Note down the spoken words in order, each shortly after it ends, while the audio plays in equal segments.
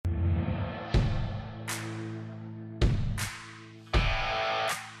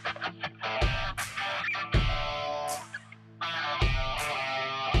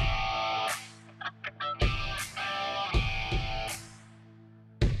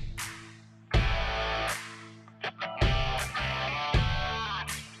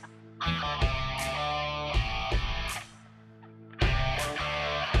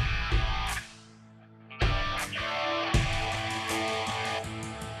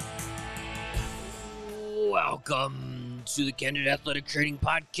Welcome to the Candid Athletic Training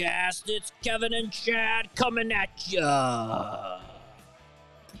Podcast. It's Kevin and Chad coming at ya.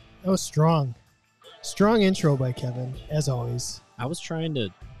 That was strong. Strong intro by Kevin, as always. I was trying to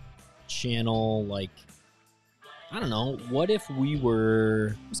channel, I don't know, what if we were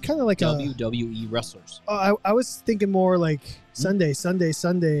It was kind of like WWE wrestlers? I was thinking more like Sunday,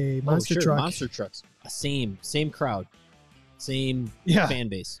 Monster Truck. Monster Trucks. Same crowd. Same fan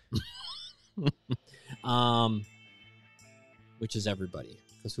base. Which is everybody.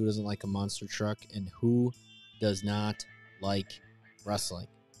 Because who doesn't like a monster truck and who does not like wrestling?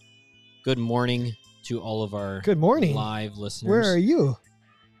 Good morning to all of our live listeners. Where are you?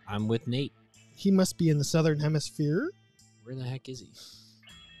 I'm with Nate. He must be in the Southern Hemisphere. Where the heck is he?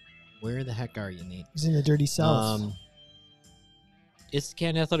 Where the heck are you, Nate? He's in the Dirty South. It's the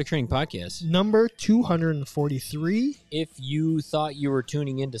Candid Athletic Training Podcast. Number 243. If you thought you were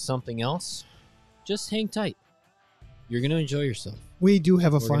tuning into something else, just hang tight. You're going to enjoy yourself. We do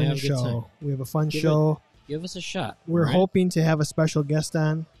have a We're gonna fun have a good time. show. We have a fun show. Give us a shot. We're hoping to have a special guest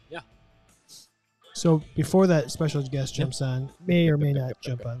on. Yeah. So before that special guest jumps on, may or may not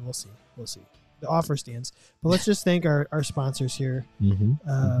jump on. We'll see. The offer stands. But let's just thank our sponsors here.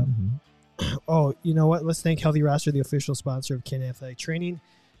 Oh, you know what? Let's thank Healthy Roster, the official sponsor of Candid Athletic Training.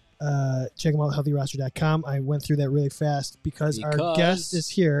 Check them out at healthyroster.com. I went through that really fast because our guest is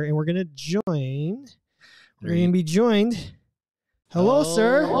here, and we're going to join. We're going to be joined. Hello,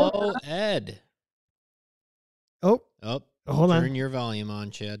 sir. Hello, Ed. Oh, hold on. Turn your volume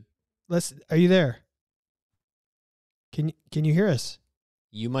on, Chad. Are you there? Can you hear us?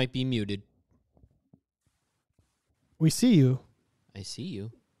 You might be muted. We see you. I see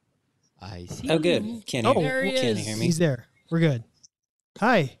you. Oh, good. Can't hear me. Can't hear me. He's there. We're good.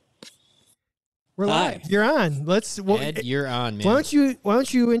 Hi. We're live. You're on. Ed, you're on, man. Why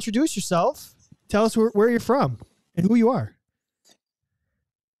don't you introduce yourself? Tell us where you're from and who you are.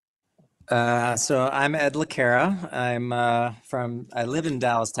 So I'm Ed LeCera. I live in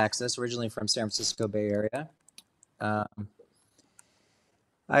Dallas, Texas, originally from San Francisco Bay Area.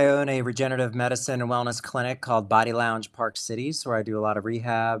 I own a regenerative medicine and wellness clinic called Body Lounge Park Cities, where I do a lot of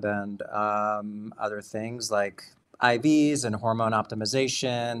rehab and other things like IVs and hormone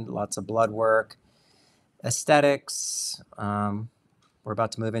optimization, lots of blood work, aesthetics. We're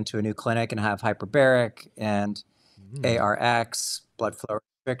about to move into a new clinic and have hyperbaric and ARX, blood flow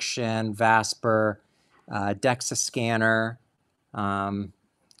restriction, Vasper, DEXA scanner, a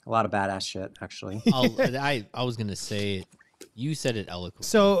lot of badass shit, actually. I was going to say, you said it eloquently.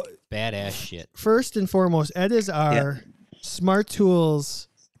 So, badass shit. First and foremost, Ed is our SmartTools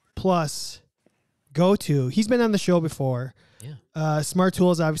Plus go-to. He's been on the show before. Yeah.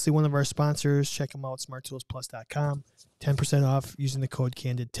 SmartTools, obviously one of our sponsors. Check them out, smarttoolsplus.com. 10% off using the code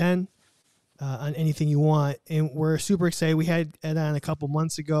CANDID10 on anything you want. And we're super excited. We had Ed on a couple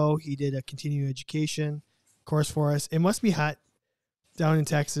months ago. He did a continuing education course for us. It must be hot down in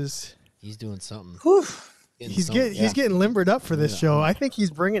Texas. He's doing something. Whew. He's getting limbered up for this show. I think he's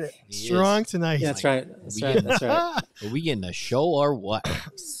bringing it strong tonight. Yeah, that's right. That's right. Are we getting a show or what?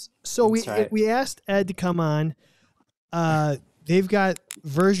 So we asked Ed to come on. They've got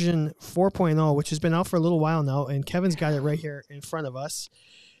version 4.0, which has been out for a little while now, and Kevin's got it right here in front of us.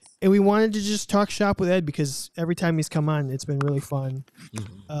 And we wanted to just talk shop with Ed because every time he's come on, it's been really fun.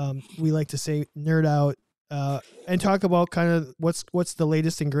 We like to say nerd out and talk about kind of what's the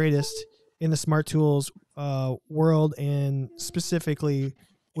latest and greatest in the SmartTools world, and specifically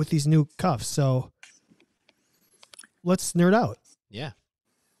with these new cuffs. So let's nerd out. Yeah.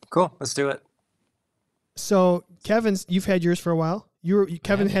 Cool. Let's do it. So you've had yours for a while.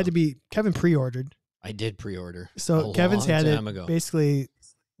 Kevin pre-ordered. I did pre-order. So Kevin's had it basically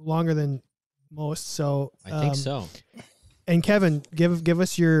longer than most. So I think so. And Kevin, give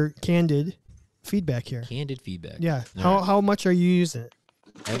us your candid feedback here. Candid feedback. Yeah. How much are you using it?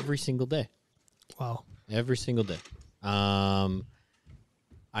 Every single day. Wow. Every single day. I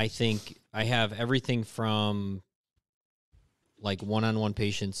think I have everything from like one-on-one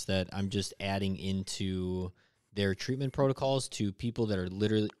patients that I'm just adding into their treatment protocols to people that are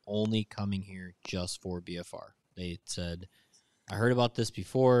literally only coming here just for BFR. They said, I heard about this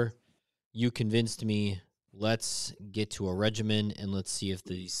before. You convinced me. Let's get to a regimen and let's see if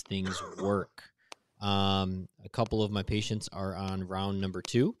these things work. A couple of my patients are on round number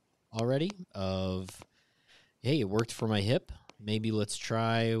 2 already of, hey, it worked for my hip. Maybe let's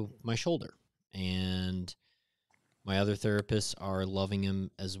try my shoulder. And my other therapists are loving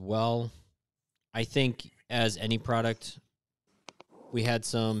him as well. I think as any product, we had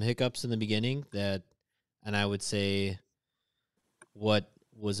some hiccups in the beginning and I would say what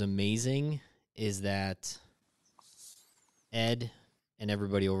was amazing is that Ed and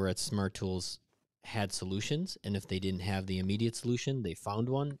everybody over at SmartTools had solutions, and if they didn't have the immediate solution, they found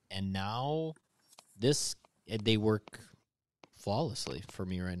one, and now they work flawlessly for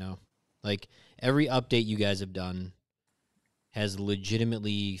me right now. Like, every update you guys have done has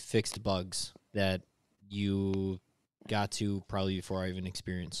legitimately fixed bugs that you got to probably before I even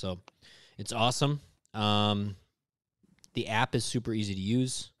experienced. So it's awesome. The app is super easy to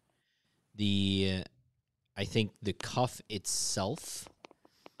use. I think the cuff itself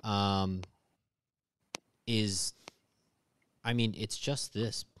is, I mean, it's just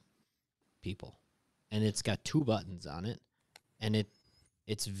this, people. And it's got 2 buttons on it. And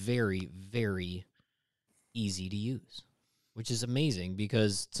it's very, very easy to use, which is amazing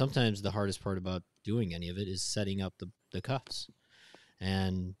because sometimes the hardest part about doing any of it is setting up the cuffs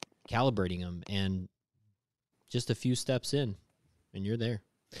and calibrating them, and just a few steps in and you're there.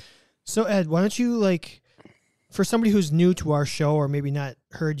 So Ed, why don't you, like, for somebody who's new to our show or maybe not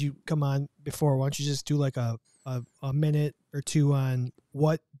heard you come on before, why don't you just do like a minute or two on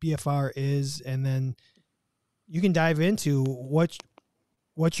what BFR is, and then you can dive into what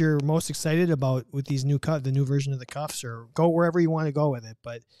you're most excited about with these the new version of the cuffs, or go wherever you want to go with it.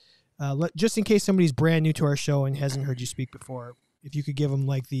 But just in case somebody's brand new to our show and hasn't heard you speak before, if you could give them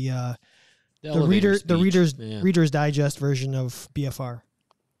like the Reader's Digest version of BFR.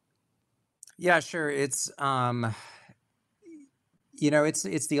 Yeah, sure. It's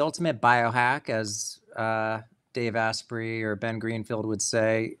it's the ultimate biohack, as Dave Asprey or Ben Greenfield would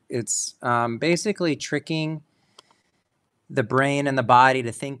say. It's basically tricking the brain and the body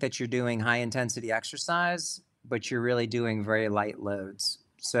to think that you're doing high intensity exercise, but you're really doing very light loads.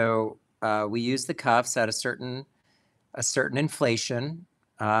 So we use the cuffs at a certain inflation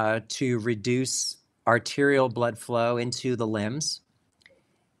to reduce arterial blood flow into the limbs,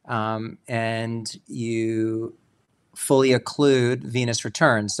 and you fully occlude venous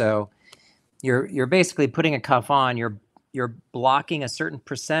return. So you're basically putting a cuff on. You're blocking a certain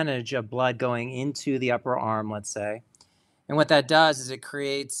percentage of blood going into the upper arm, let's say. And what that does is it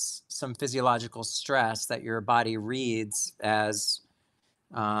creates some physiological stress that your body reads as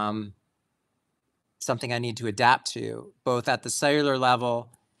something I need to adapt to, both at the cellular level,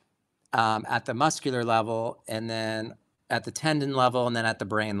 at the muscular level, and then at the tendon level, and then at the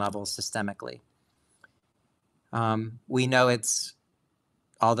brain level systemically. We know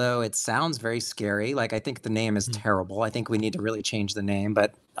although it sounds very scary, like, I think the name is terrible. I think we need to really change the name,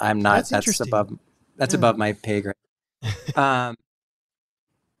 but I'm not. That's above my pay grade.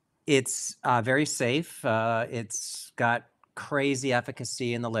 It's very safe. It's got crazy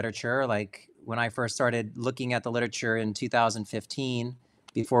efficacy in the literature. Like, when I first started looking at the literature in 2015,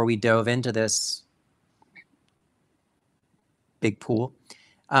 before we dove into this big pool,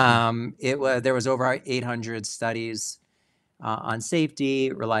 there was over 800 studies on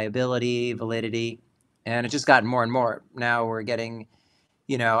safety, reliability, validity, and it just got more and more. Now we're getting,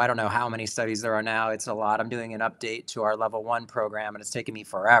 I don't know how many studies there are now. It's a lot. I'm doing an update to our level 1 program, and it's taken me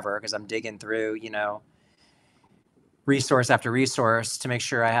forever because I'm digging through, resource after resource to make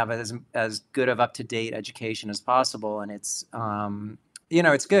sure I have as good of up-to-date education as possible. And it's,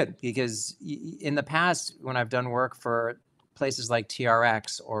 it's good because in the past, when I've done work for places like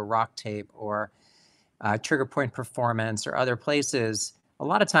TRX or Rock Tape or Trigger Point Performance or other places, a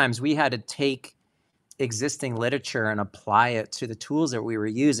lot of times we had to take existing literature and apply it to the tools that we were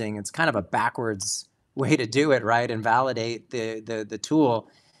using. It's kind of a backwards way to do it, right? And validate the tool.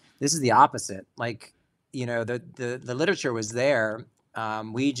 This is the opposite. Like, the literature was there.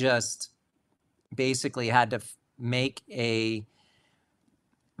 We just basically had to make a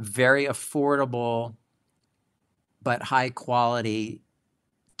very affordable but high quality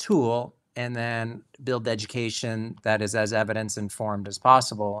tool, and then build education that is as evidence informed as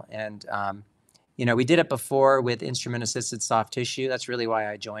possible. And we did it before with instrument assisted soft tissue. That's really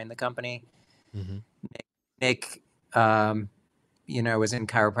why I joined the company. Mm-hmm. Nick was in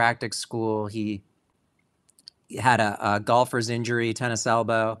chiropractic school. He had a golfer's injury, tennis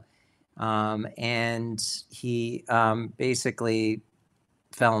elbow, and he basically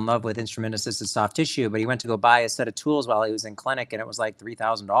fell in love with instrument assisted soft tissue, but he went to go buy a set of tools while he was in clinic, and it was like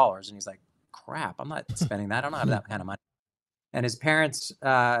 $3,000. And he's like, crap, I'm not spending that. I don't have that kind of money. And his parents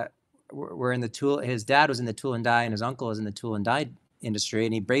were in the tool. His dad was in the tool and die, and his uncle was in the tool and die industry.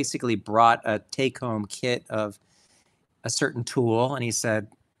 And he basically brought a take-home kit of a certain tool, and he said,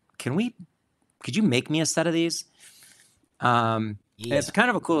 could you make me a set of these? Yeah. It's kind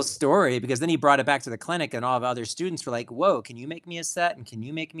of a cool story because then he brought it back to the clinic, and all of other students were like, whoa, can you make me a set? And can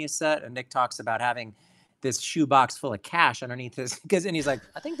you make me a set? And Nick talks about having this shoebox full of cash underneath his, and he's like,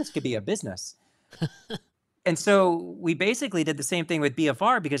 I think this could be a business. And so we basically did the same thing with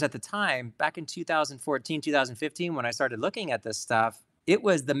BFR, because at the time, back in 2014, 2015, when I started looking at this stuff, it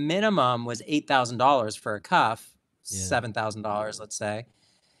was the minimum was $8,000 for a cuff, $7,000, let's say,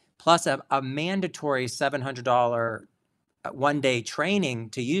 plus a mandatory $700 one-day training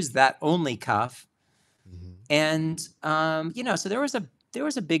to use that only cuff. And, so there was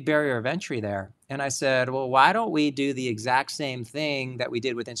a big barrier of entry there. And I said, well, why don't we do the exact same thing that we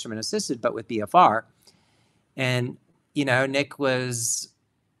did with instrument assisted, but with BFR? And, Nick was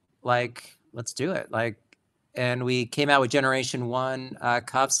like, let's do it. And we came out with generation 1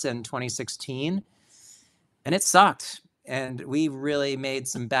 cuffs in 2016, and it sucked. And we really made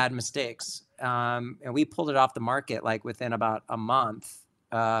some bad mistakes. And we pulled it off the market within about a month,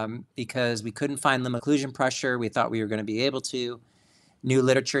 because we couldn't find limb occlusion pressure. We thought we were going to be able to. New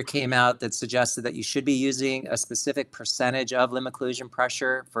literature came out that suggested that you should be using a specific percentage of limb occlusion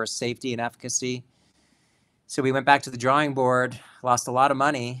pressure for safety and efficacy. So we went back to the drawing board, lost a lot of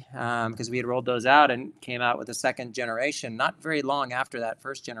money, because we had rolled those out and came out with a second generation, not very long after that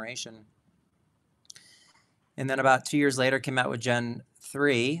first generation. And then about 2 years later, came out with Gen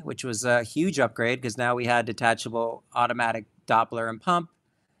 3, which was a huge upgrade, because now we had detachable automatic Doppler and pump.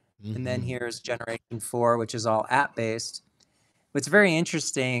 And then here's generation 4, which is all app-based. What's very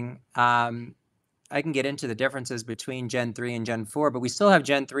interesting, I can get into the differences between Gen 3 and Gen 4, but we still have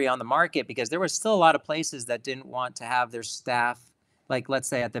Gen 3 on the market because there were still a lot of places that didn't want to have their staff, like let's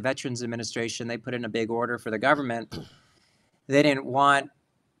say at the Veterans Administration, they put in a big order for the government. They didn't want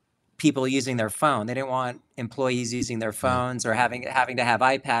people using their phone. They didn't want employees using their phones or having to have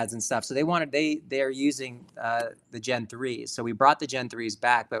iPads and stuff. So they're using the Gen 3s. So we brought the Gen 3s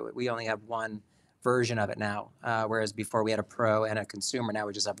back, but we only have one version of it now. Whereas before we had a Pro and a consumer, now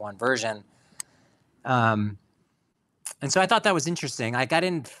we just have one version. And so I thought that was interesting. I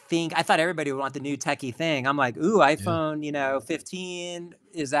thought everybody would want the new techie thing. I'm like, ooh, iPhone, 15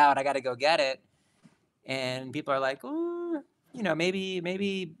 is out. I got to go get it. And people are like, ooh, maybe,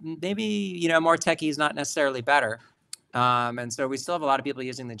 more techie is not necessarily better. And so we still have a lot of people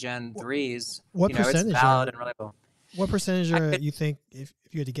using the Gen 3s. What percentage? It's valid and reliable. What percentage you think, if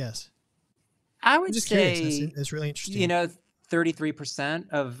you had to guess? I would say it's really interesting. 33%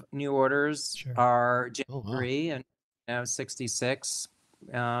 of new orders are Gen 3, and 66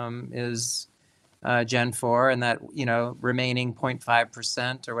 is Gen 4, and that remaining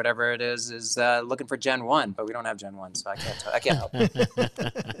 0.5% or whatever it is looking for Gen 1, but we don't have Gen 1, so I can't help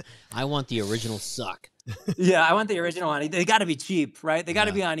it. I want the original suck. Yeah, I want the original one. They got to be cheap, right? They got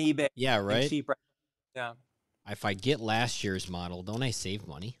to be on eBay. Yeah, right. Cheap, right? Yeah. If I get last year's model, don't I save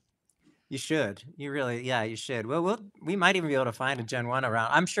money? You should. You should. Well, we might even be able to find a Gen 1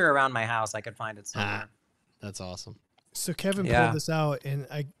 around. I'm sure around my house I could find it somewhere. That's awesome. So Kevin pulled this out, and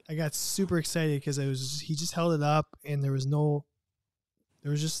I got super excited because he just held it up, and there was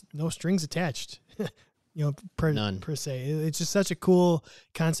just no strings attached, per se. It's just such a cool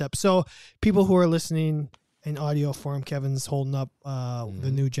concept. So people who are listening in audio form, Kevin's holding up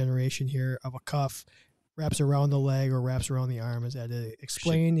the new generation here of a cuff. Wraps around the leg or wraps around the arm, as I had to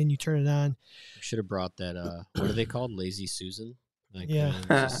explain, and you turn it on. Should have brought that, what are they called? Lazy Susan?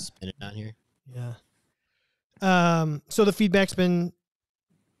 Just spin it on here. Yeah. So the feedback's been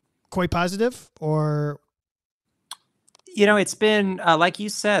quite positive, or? It's been, like you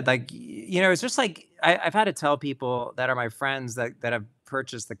said, it's just like, I've had to tell people that are my friends that have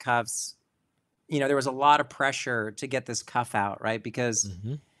purchased the cuffs, there was a lot of pressure to get this cuff out, right? Because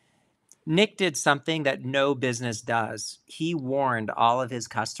Nick did something that no business does. He warned all of his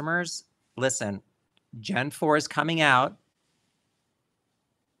customers, listen, Gen 4 is coming out.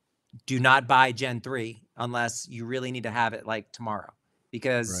 Do not buy Gen 3 unless you really need to have it tomorrow.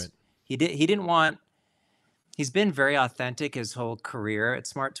 Because he's been very authentic his whole career at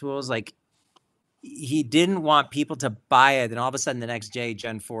SmartTools. He didn't want people to buy it and all of a sudden the next day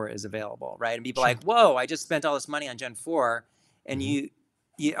Gen 4 is available, right? And people are like, whoa, I just spent all this money on Gen 4 and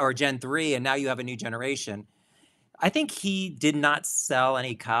or Gen 3, and now you have a new generation. I think he did not sell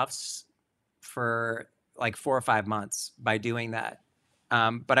any cuffs for 4 or 5 months by doing that.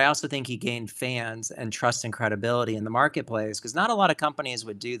 But I also think he gained fans and trust and credibility in the marketplace, because not a lot of companies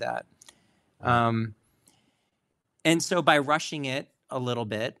would do that. And so by rushing it a little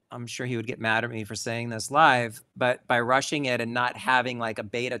bit, I'm sure he would get mad at me for saying this live, but by rushing it and not having a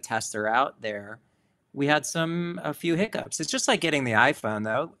beta tester out there, we had a few hiccups. It's just like getting the iPhone,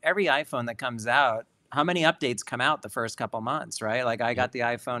 though. Every iPhone that comes out, how many updates come out the first couple months, right? I got the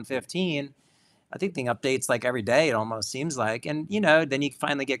iPhone 15. I think the updates every day, it almost seems like. And, then you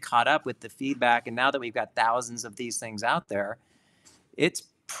finally get caught up with the feedback. And now that we've got thousands of these things out there, it's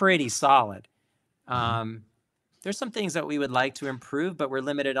pretty solid. there's some things that we would like to improve, but we're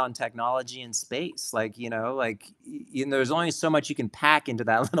limited on technology and space. Like, there's only so much you can pack into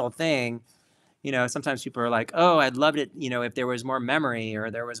that little thing. Sometimes people are like, oh, I'd love it, if there was more memory or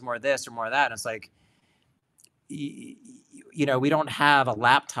there was more this or more that. And it's like, we don't have a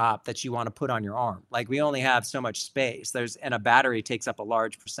laptop that you want to put on your arm. Like, we only have so much space. And a battery takes up a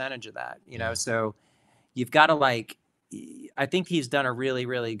large percentage of that, so you've got to I think he's done a really,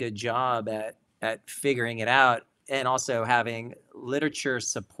 really good job at figuring it out, and also having literature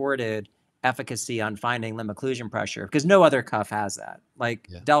supported efficacy on finding limb occlusion pressure, because no other cuff has that.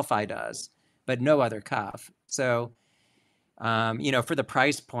 Delphi does, but no other cuff. So, for the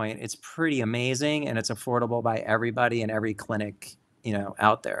price point, it's pretty amazing, and it's affordable by everybody in every clinic,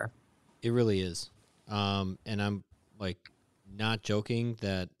 out there. It really is. And I'm not joking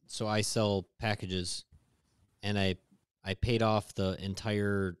so I sell packages, and I paid off the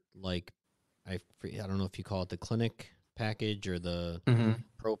entire, I don't know if you call it the clinic package or the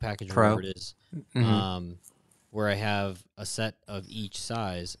pro package, or whatever it is, where I have a set of each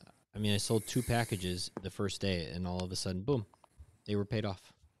size. I mean, I sold 2 packages the first day, and all of a sudden, boom, they were paid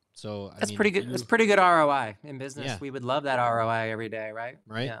off. So that's pretty good. That's pretty good ROI in business. Yeah. We would love that ROI every day, right?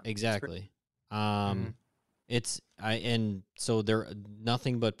 Right. Yeah, exactly. And so they're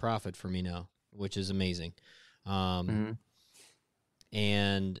nothing but profit for me now, which is amazing.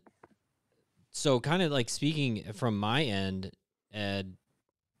 And so kind of speaking from my end, Ed,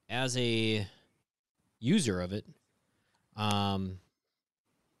 as a user of it,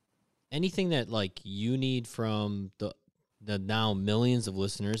 anything that you need from the now millions of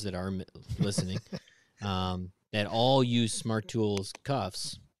listeners that are listening, that all use SmartTools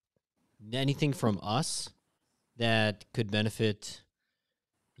cuffs, anything from us that could benefit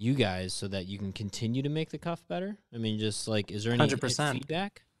you guys so that you can continue to make the cuff better? I mean, just is there any 100%.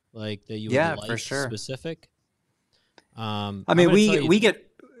 feedback that you would for sure. specific? I mean, we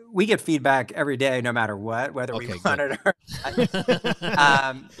get feedback every day, no matter what, whether we want it or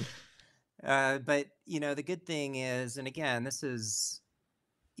not. But the good thing is, and again, this is,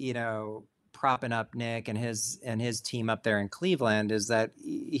 propping up Nick and his team up there in Cleveland, is that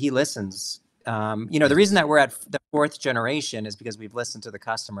he listens. The reason that we're at the 4th generation is because we've listened to the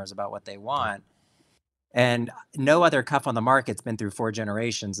customers about what they want. And no other cuff on the market's been through 4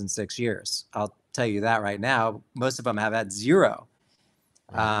 generations in 6 years. I'll tell you that right now. Most of them have had 0.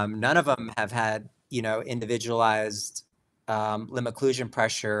 Right. None of them have had, individualized limb occlusion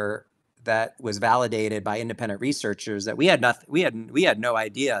pressure that was validated by independent researchers. That we had no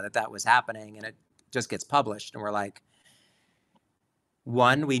idea that was happening, and it just gets published, and we're like,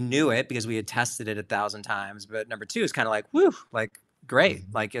 one, we knew it because we had tested it 1,000 times, but number 2 is kind of woo, great.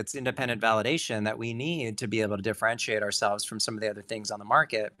 It's independent validation that we need to be able to differentiate ourselves from some of the other things on the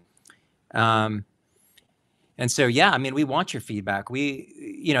market. And so, yeah, I mean, we want your feedback.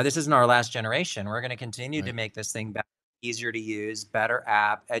 This isn't our last generation. We're going to continue to make this thing better, easier to use, better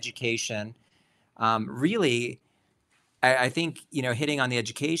app, education. Really, I think, hitting on the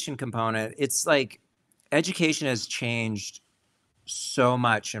education component, it's education has changed so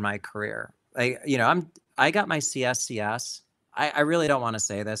much in my career. I got my CSCS. I really don't want to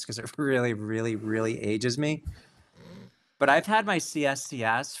say this because it really, really, really ages me. But I've had my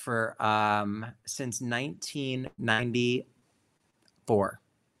CSCS for since 1994.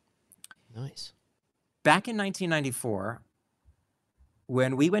 Nice. Back in 1994,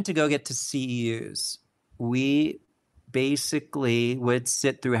 when we went to go get to CEUs, we basically would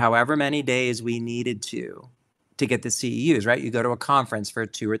sit through however many days we needed to get the CEUs, right? You go to a conference for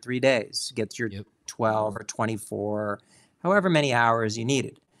 2 or 3 days, get your 12 or 24, however many hours you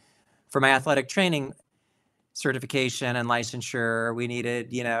needed. For my athletic training certification and licensure, we needed,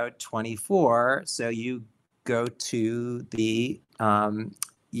 24. So you go to the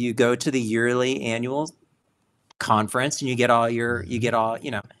yearly annual conference, and you get all,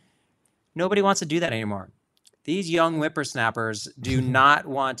 nobody wants to do that anymore. These young whippersnappers do not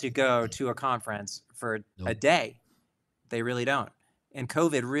want to go to a conference for a day. They really don't. And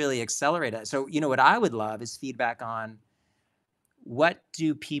COVID really accelerated it. So, what I would love is feedback on what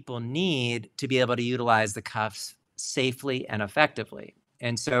do people need to be able to utilize the cuffs safely and effectively.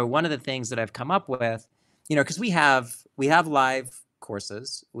 And so one of the things that I've come up with, because we have live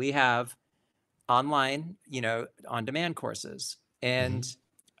courses, we have online, on-demand courses. And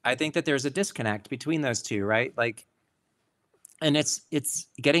I think that there's a disconnect between those two, right? And it's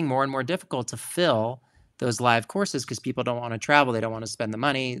getting more and more difficult to fill those live courses because people don't want to travel. They don't want to spend the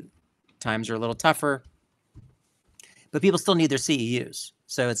money. Times are a little tougher, but people still need their CEUs.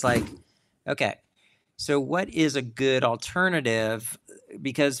 So it's okay, so what is a good alternative?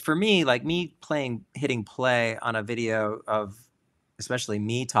 because for me, like me hitting play on a video of especially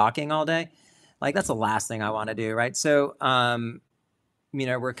me talking all day, like that's the last thing I want to do. Right. So,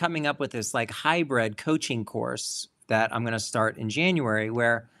 we're coming up with this like hybrid coaching course that I'm going to start in January,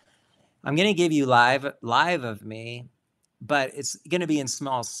 where I'm going to give you live of me, but it's going to be in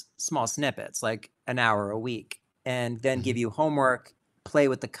small snippets, like an hour a week, and then give you homework, play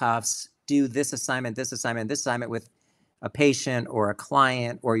with the cuffs, do this assignment, this assignment with a patient or a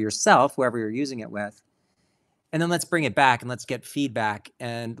client or yourself, whoever you're using it with. And then let's bring it back and let's get feedback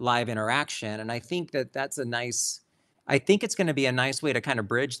and live interaction. And I think that's I think it's going to be a nice way to kind of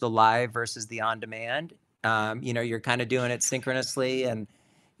bridge the live versus the on-demand. You're kind of doing it synchronously, and,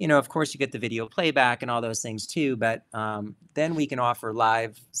 of course you get the video playback and all those things too, but then we can offer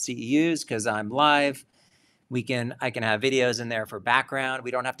live CEUs because I'm live. I can have videos in there for background.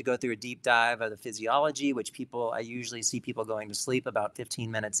 We don't have to go through a deep dive of the physiology, which I usually see people going to sleep about 15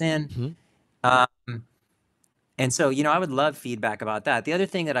 minutes in. And so, I would love feedback about that. The other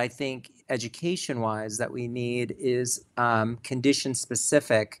thing that I think education-wise that we need is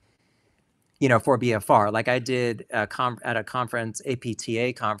condition-specific, for BFR. Like I did at a conference,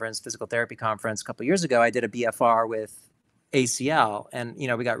 APTA conference, physical therapy conference a couple of years ago, I did a BFR with ACL, and,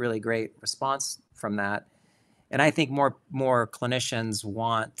 we got really great response from that. And I think more clinicians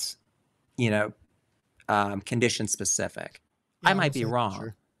want, condition-specific. Yeah, I might be wrong.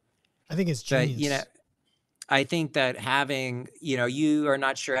 Sure. I think it's genius. But, I think that having, you are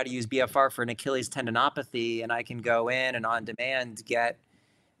not sure how to use BFR for an Achilles tendinopathy, and I can go in and on demand get,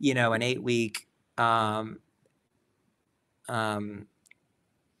 an 8-week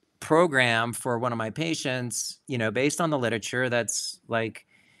program for one of my patients, based on the literature that's like,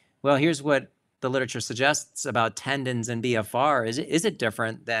 well, here's what the literature suggests about tendons and BFR. Is it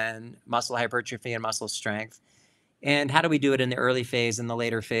different than muscle hypertrophy and muscle strength? And how do we do it in the early phase and the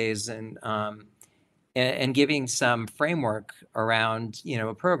later phase? And giving some framework around,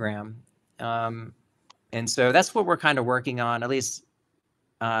 a program. And so that's what we're kind of working on, at least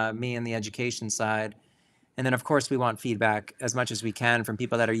me and the education side. And then, of course, we want feedback as much as we can from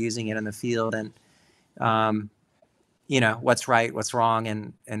people that are using it in the field, and, what's right, what's wrong,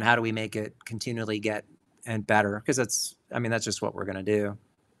 and how do we make it continually get and better? Because that's just what we're going to do.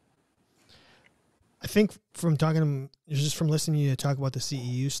 I think from listening to you talk about the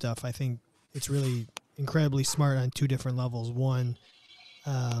CEU stuff, I think it's really incredibly smart on two different levels. One,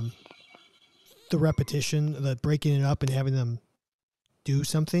 the repetition, the breaking it up and having them do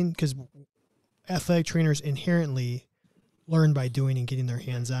something, because athletic trainers inherently learn by doing and getting their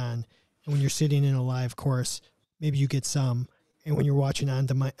hands on. And when you're sitting in a live course, maybe you get some. And when you're watching on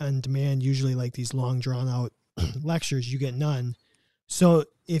demand, usually like these long drawn out lectures, you get none. So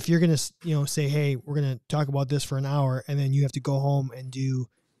if you're going to, say, hey, we're going to talk about this for an hour, and then you have to go home and do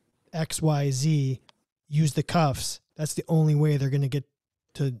X, Y, Z, use the cuffs. That's the only way they're going to get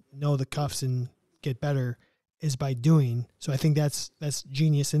to know the cuffs and get better is by doing. So I think that's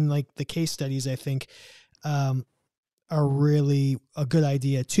genius. And like the case studies, I think, are really a good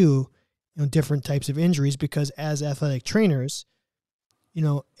idea too, different types of injuries, because as athletic trainers,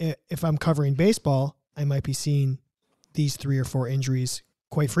 if I'm covering baseball, I might be seeing these 3 or 4 injuries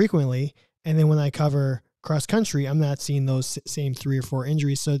quite frequently. And then when I cover cross country, I'm not seeing those same 3 or 4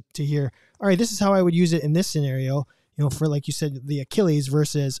 injuries. So to hear, all right, this is how I would use it in this scenario, for, like you said, the Achilles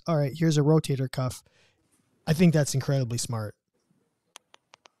versus, all right, here's a rotator cuff. I think that's incredibly smart.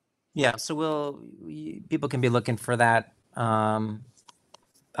 Yeah. So people can be looking for that. I'm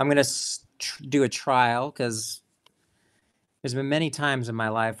going to do a trial, because there's been many times in my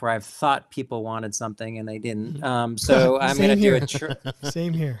life where I've thought people wanted something and they didn't. So I'm going to do a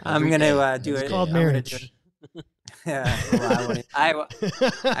same here. I'm going to do it. It's called marriage. Yeah, well,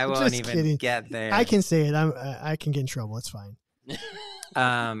 I won't even kidding. Get there. I can say it. I can get in trouble. It's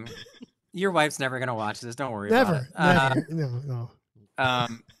fine. Your wife's never going to watch this. Don't worry about it. Never. No.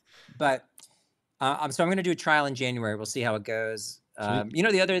 But so I'm going to do a trial in January. We'll see how it goes.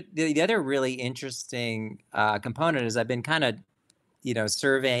 The other really interesting component is I've been kind of,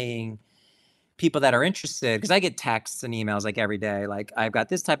 surveying people that are interested, because I get texts and emails like every day, like, I've got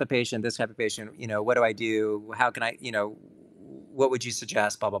this type of patient, what do I do? How can I, what would you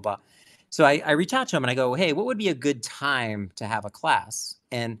suggest? Blah, blah, blah. So I reach out to them and I go, hey, what would be a good time to have a class?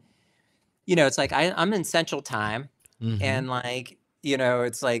 And, it's like, I'm in Central Time, and like,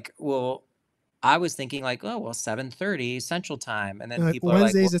 it's like, well, I was thinking like, 7:30 Central Time, and then people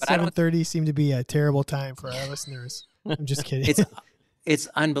Wednesdays are like, at 7:30 seem to be a terrible time for our listeners. I'm just kidding. It's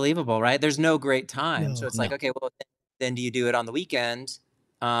unbelievable, right? There's no great time. So it's like, okay, well, then do you do it on the weekend?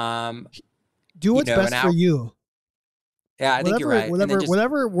 Do what's best for you. Yeah, I think you're right.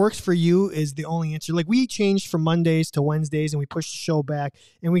 Whatever works for you is the only answer. Like we changed from Mondays to Wednesdays and we pushed the show back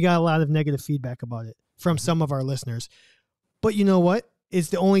and we got a lot of negative feedback about it from some of our listeners. But you know what? It's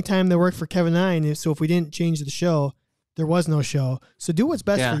the only time that worked for Kevin and I. So if we didn't change the show, there was no show. So do what's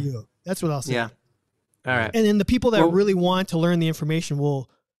best for you. That's what I'll say. Yeah. All right. And then the people that really want to learn the information will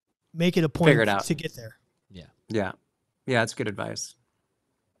make it a point to get there. Yeah. Yeah. Yeah, that's good advice.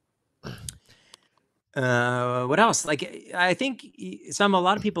 What else? Like, I think a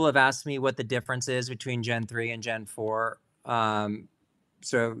lot of people have asked me what the difference is between Gen 3 and Gen 4.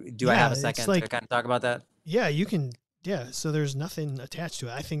 So do I have a second to kind of talk about that? Yeah, you can. Yeah. So there's nothing attached to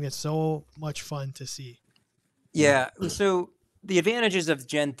it. I think that's so much fun to see. Yeah. So the advantages of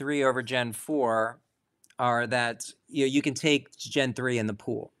Gen 3 over Gen 4 are that you can take Gen 3 in the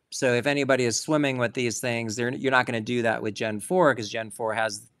pool. So if anybody is swimming with these things, you're not going to do that with Gen 4 because Gen 4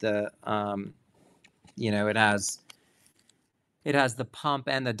 has the it has the pump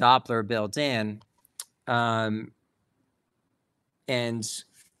and the Doppler built in, and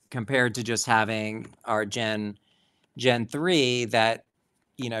compared to just having our Gen 3 that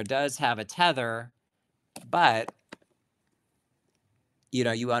does have a tether, but you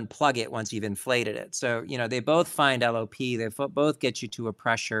unplug it once you've inflated it. So they both find LOP. They both get you to a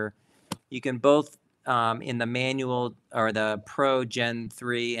pressure. You can both in the manual or the Pro Gen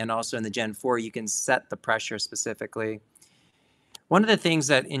 3 and also in the Gen 4, you can set the pressure specifically. One of the things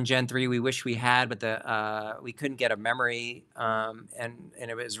that in Gen 3 we wish we had, but we couldn't get a memory, and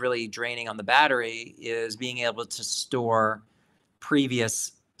it was really draining on the battery, is being able to store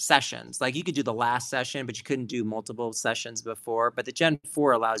previous sessions. Like you could do the last session, but you couldn't do multiple sessions before. But the Gen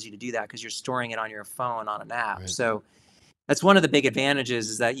 4 allows you to do that because you're storing it on your phone on an app. Right. So that's one of the big advantages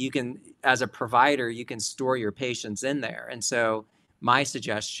is that you can, as a provider, you can store your patients in there. And so my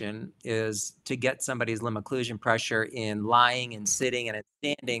suggestion is to get somebody's limb occlusion pressure in lying and sitting and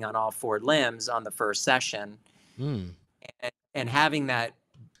standing on all four limbs on the first session, and having that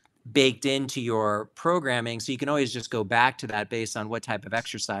baked into your programming, so you can always just go back to that based on what type of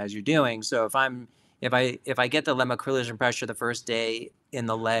exercise you're doing. So if I get the limb occlusion pressure the first day in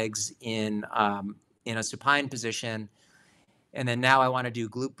the legs in a supine position, and then now I want to do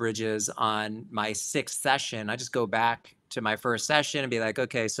glute bridges on my sixth session, I just go back to my first session and be like,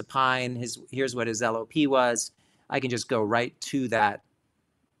 okay, supine, here's what his LOP was. I can just go right to that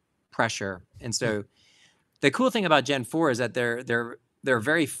pressure. And so the cool thing about Gen 4 is that they're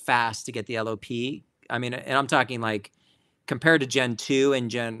very fast to get the LOP. I mean, and I'm talking like compared to Gen 2 and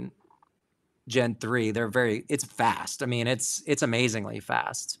Gen 3, it's fast. I mean, it's amazingly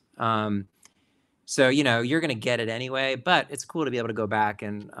fast. So, you're going to get it anyway, but it's cool to be able to go back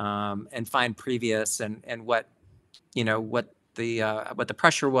and find previous and what the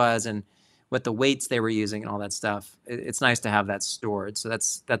pressure was and what the weights they were using and all that stuff. It's nice to have that stored. So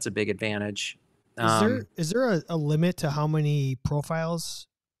that's a big advantage. Is there a limit to how many profiles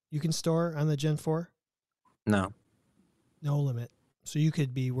you can store on the Gen 4? No limit. So you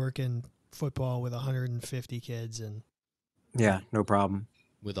could be working football with 150 kids and. Yeah, no problem.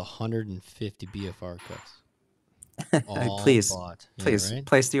 With 150 BFR cuffs. Please, bought. Please, right?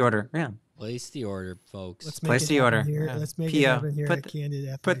 Place the order. Yeah. Place the order, folks. Let's place the order. Here. Let's make it happen here at Candid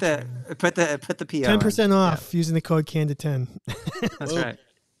Athletics. Put the PO. 10% off using the code Candid10. That's right.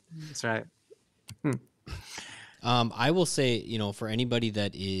 That's right. I will say, for anybody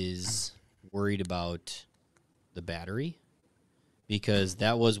that is worried about the battery, because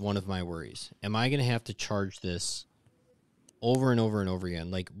that was one of my worries. Am I going to have to charge this over and over and over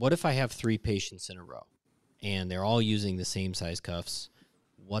again? Like, what if I have 3 patients in a row and they're all using the same size cuffs?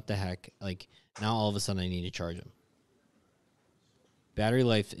 What the heck? Like, now all of a sudden I need to charge them. Battery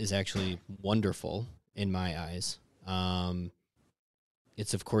life is actually wonderful in my eyes.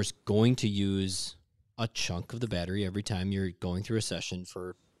 It's, of course, going to use a chunk of the battery every time you're going through a session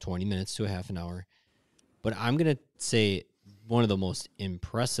for 20 minutes to a half an hour. But I'm going to say one of the most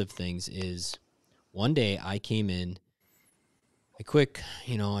impressive things is one day I came in,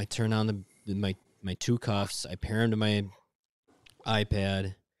 I turn on my 2 cuffs, I pair them to my iPad,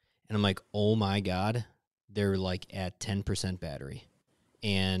 and I'm like, oh my God, they're like at 10% battery.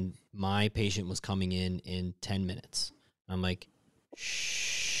 And my patient was coming in 10 minutes. I'm like,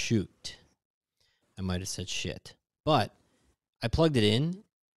 shoot. I might have said shit. But I plugged it in,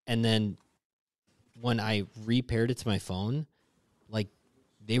 and then when I repaired it to my phone, like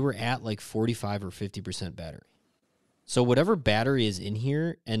they were at like 45 or 50% battery. So whatever battery is in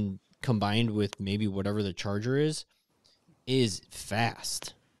here and combined with maybe whatever the charger is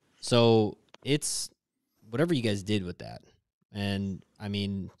fast. So it's whatever you guys did with that. And I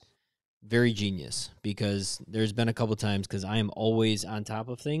mean, very genius, because there's been a couple times, because I am always on top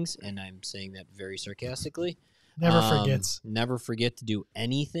of things, and I'm saying that very sarcastically. Never forgets. Never forget to do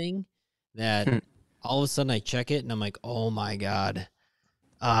anything that all of a sudden I check it and I'm like, oh my God.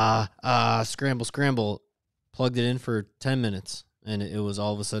 Scramble. Plugged it in for 10 minutes and it was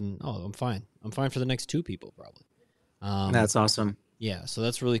all of a sudden, oh, I'm fine. I'm fine for the next 2 people probably. That's awesome. Yeah, so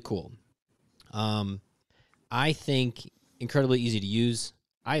that's really cool. I think incredibly easy to use.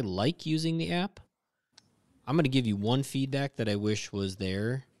 I like using the app. I'm going to give you one feedback that I wish was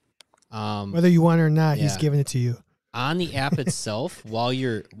there. Whether you want it or not, he's giving it to you. On the app itself, while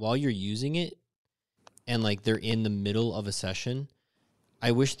you're using it, and like they're in the middle of a session,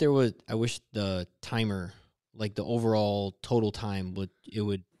 I wish the timer, like the overall total time,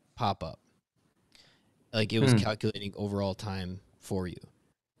 would pop up. Like it was calculating overall time for you.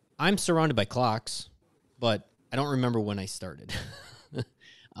 I'm surrounded by clocks, but I don't remember when I started.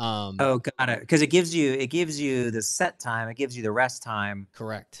 Oh, got it. Because it gives you the set time, it gives you the rest time.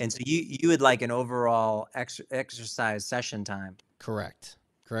 Correct. And so you would like an overall exercise session time. Correct.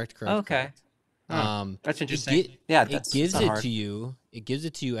 Okay. Correct. That's interesting. It gives it to you. It gives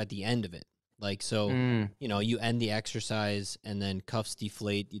it to you at the end of it. Like, so, you end the exercise and then cuffs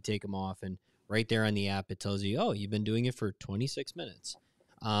deflate, you take them off, and right there on the app, it tells you, oh, you've been doing it for 26 minutes.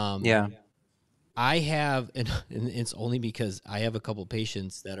 I have, and it's only because I have a couple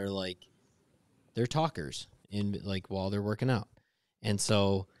patients that are like, they're talkers while they're working out. And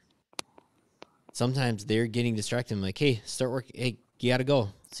so sometimes they're getting distracted. I'm like, hey, start working. Hey, you got to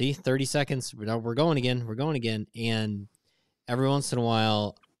go. See, 30 seconds. We're going again. And every once in a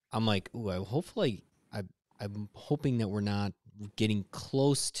while, I'm like, ooh, I'm hoping that we're not getting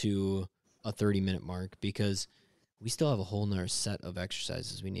close to a 30-minute mark, because we still have a whole nother set of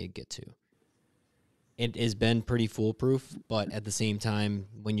exercises we need to get to. It has been pretty foolproof, but at the same time,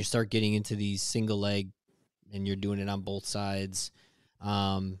 when you start getting into these single leg and you're doing it on both sides,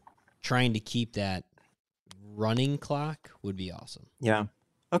 trying to keep that running clock would be awesome. Yeah.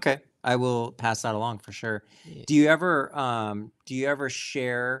 Okay. I will pass that along for sure. Yeah. Do you ever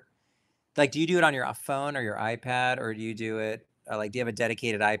share, like, do you do it on your phone or your iPad, or do you do it, do you have a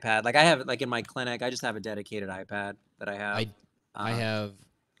dedicated iPad? Like I have, like in my clinic, I just have a dedicated iPad that I have. I have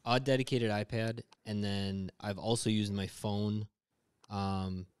a dedicated iPad, and then I've also used my phone,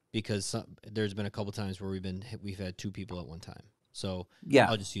 because there's been a couple times where we've had 2 people at one time. So yeah,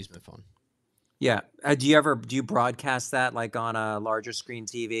 I'll just use my phone. Yeah. Do you broadcast that like on a larger screen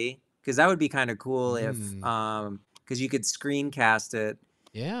TV? Because that would be kind of cool if, because you could screencast it.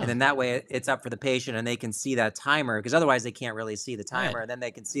 Yeah. And then that way it's up for the patient and they can see that timer, because otherwise they can't really see the timer. And then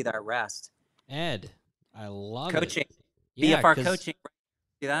they can see that rest. Ed, I love coaching. It. Yeah, BFR coaching.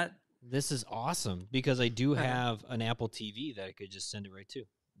 See that? This is awesome, because I do have an Apple TV that I could just send it right to.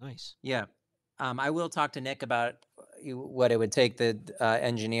 Nice. Yeah. I will talk to Nick about what it would take the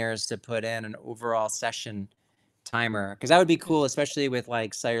engineers to put in an overall session timer, because that would be cool, especially with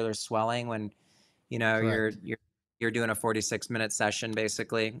like cellular swelling, when you're doing a 46-minute session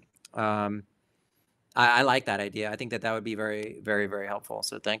basically. I like that idea. I think that would be very, very, very helpful.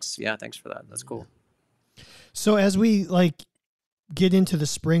 So thanks. Yeah, thanks for that. That's cool. So as we get into the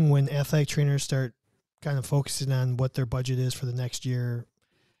spring, when athletic trainers start kind of focusing on what their budget is for the next year,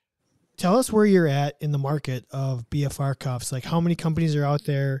 tell us where you're at in the market of BFR cuffs. Like, how many companies are out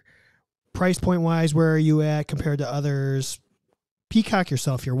there? Price point wise, where are you at compared to others? Peacock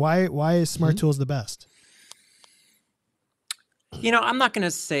yourself here. Why is SmartTools the best? I'm not going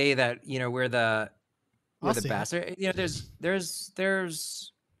to say that we're the best.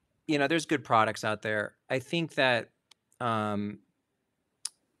 There's good products out there. I think that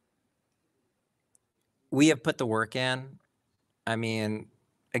we have put the work in. I mean,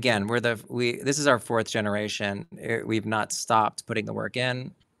 again, this is our 4th generation. We've not stopped putting the work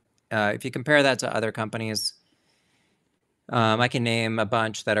in. If you compare that to other companies, I can name a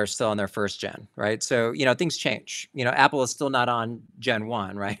bunch that are still on their 1st gen, right? So, things change. Apple is still not on Gen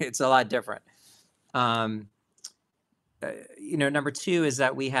 1, right? It's a lot different. Number 2 is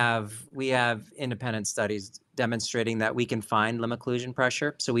that we have independent studies demonstrating that we can find limb occlusion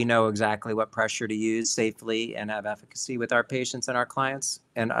pressure. So we know exactly what pressure to use safely and have efficacy with our patients and our clients,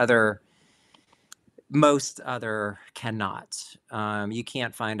 and most other cannot. You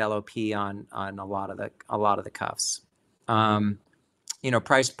can't find LOP on a lot of the cuffs.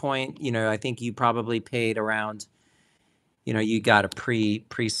 Price point, I think you probably paid around, you got a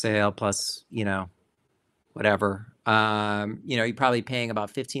pre-sale plus, whatever. You're probably paying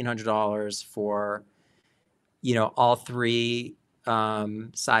about $1,500 for, all 3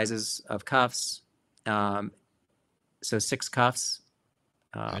 sizes of cuffs. So 6 cuffs.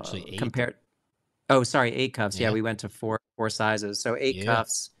 Actually, 8. compared. Oh, sorry, 8 cuffs. Yeah, Yeah. we went to four sizes. So 8 Yeah.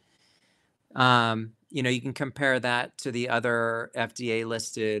 cuffs. You can compare that to the other FDA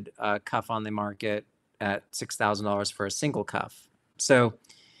listed cuff on the market at $6,000 for a single cuff. So,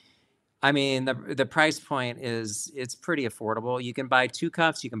 I mean, the price point it's pretty affordable. You can buy 2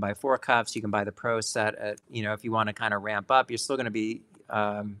 cuffs, you can buy 4 cuffs, you can buy the Pro set at, if you want to kind of ramp up, you're still going to be,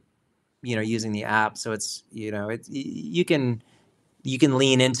 using the app. So it's, you can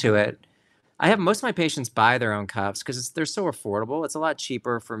lean into it. I have most of my patients buy their own cuffs because they're so affordable. It's a lot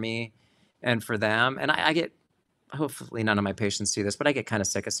cheaper for me and for them. And I get, hopefully none of my patients see this, but I get kind of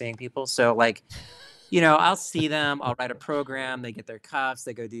sick of seeing people. So like, I'll see them, I'll write a program, they get their cuffs,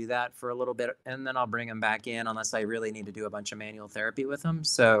 they go do that for a little bit, and then I'll bring them back in unless I really need to do a bunch of manual therapy with them.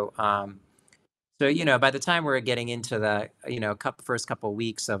 So, by the time we're getting into the, first couple of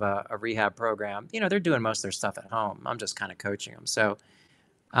weeks of a rehab program, they're doing most of their stuff at home. I'm just kind of coaching them. So,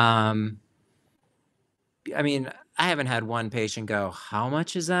 I mean, I haven't had one patient go, how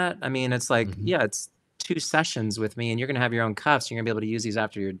much is that? I mean, it's like, yeah, it's 2 sessions with me and you're going to have your own cuffs. You're going to be able to use these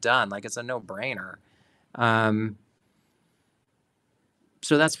after you're done. Like, it's a no-brainer.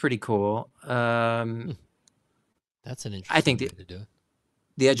 So that's pretty cool. That's an interesting I think way to do it.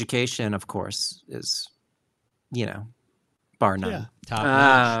 The education, of course, is, bar none. Yeah.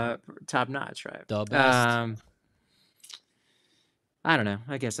 Top notch, right? The best. I don't know.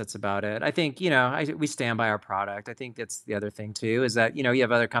 I guess that's about it. I think, we stand by our product. I think that's the other thing too, is that, you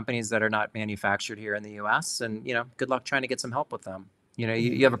have other companies that are not manufactured here in the US and, good luck trying to get some help with them.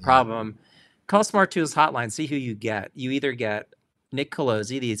 You have a problem, call SmartTools hotline, see who you get. You either get Nick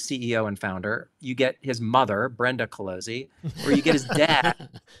Colozzi, the CEO and founder, you get his mother, Brenda Colozzi, or you get his dad,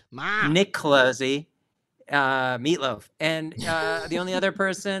 Nick Colozzi, Meatloaf. And the only other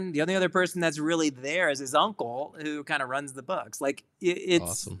person that's really there is his uncle, who kind of runs the books. Like it's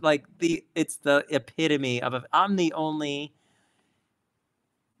awesome. Like it's the epitome of I'm the only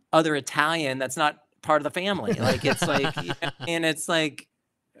other Italian that's not part of the family. Like it's like, and it's like,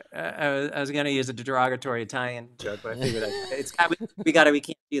 I was going to use a derogatory Italian joke, but I figured we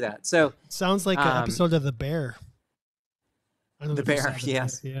can't do that. So sounds like an episode of The Bear. The Bear,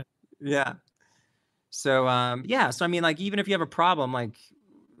 yes. Yeah. So, so I mean, like, even if you have a problem, like,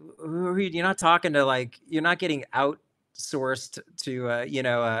 you're not talking to, like, you're not getting outsourced to,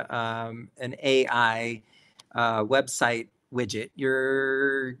 an AI website widget.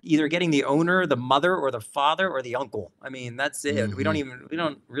 You're either getting the owner, the mother, or the father, or the uncle. I mean, that's it. We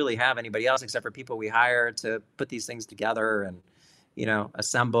don't really have anybody else except for people we hire to put these things together and,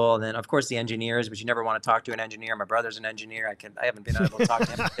 assemble. And then of course the engineers, but you never want to talk to an engineer. My brother's an engineer. I haven't been able to talk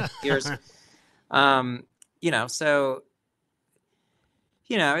to him in years. So,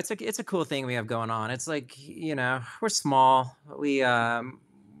 it's a cool thing we have going on. It's like, we're small. We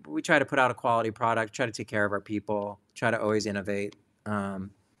try to put out a quality product, try to take care of our people, try to always innovate, and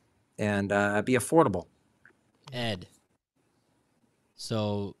be affordable. Ed,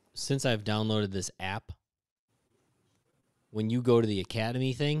 so since I've downloaded this app, when you go to the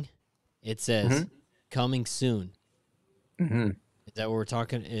Academy thing, it says coming soon. Is that what we're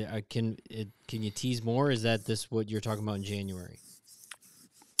talking? Can you tease more? Is that what you're talking about in January?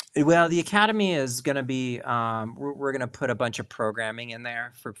 Well, the Academy is going to be, we're going to put a bunch of programming in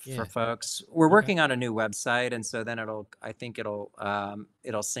there for folks. We're working on a new website. And so then I think it'll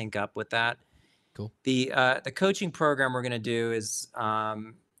sync up with that. Cool. The coaching program we're going to do is,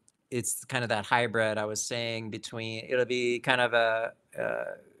 it's kind of that hybrid I was saying between, it'll be kind of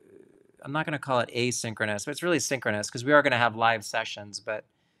I'm not going to call it asynchronous, but it's really synchronous because we are going to have live sessions, but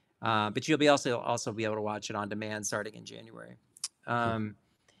you'll be also be able to watch it on demand starting in January. And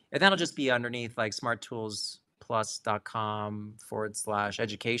that'll just be underneath like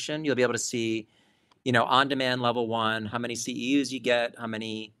smarttoolsplus.com/education. You'll be able to see, on demand level 1, how many CEUs you get, how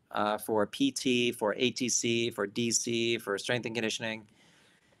many for PT, for ATC, for DC, for strength and conditioning.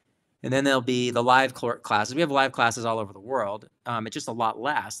 And then there'll be the live classes. We have live classes all over the world. It's just a lot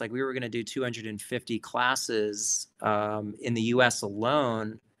less. Like we were going to do 250 classes in the US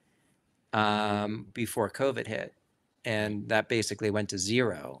alone before COVID hit. And that basically went to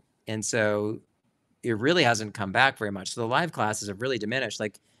 0. And so it really hasn't come back very much. So the live classes have really diminished.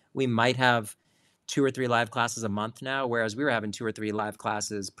 Like we might have 2 or 3 live classes a month now, whereas we were having 2 or 3 live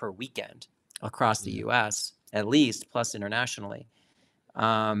classes per weekend across the US, at least, plus internationally.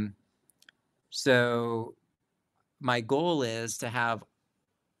 So my goal is to have,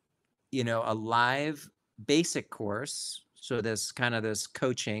 a live basic course. So this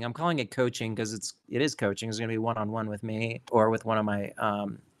coaching, I'm calling it coaching because it is coaching. It's going to be one-on-one with me or with one of my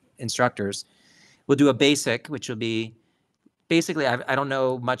instructors. We'll do a basic, which will be basically, I don't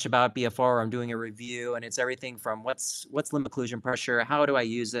know much about BFR. I'm doing a review, and it's everything from what's limb occlusion pressure, how do I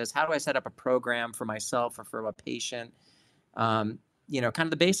use this, how do I set up a program for myself or for a patient, kind of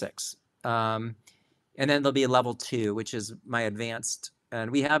the basics. And then there'll be a level 2, which is my advanced,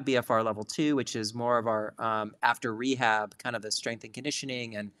 and we have BFR level 2, which is more of our after rehab, kind of the strength and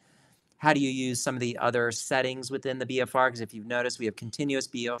conditioning, and how do you use some of the other settings within the BFR? Because if you've noticed, we have continuous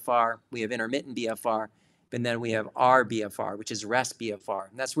BFR, we have intermittent BFR, and then we have our BFR, which is rest BFR.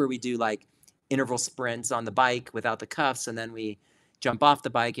 And that's where we do like interval sprints on the bike without the cuffs, and then we jump off the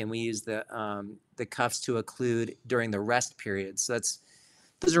bike and we use the cuffs to occlude during the rest period. So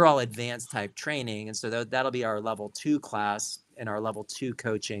those are all advanced type training, and so that'll be our level 2 class and our level 2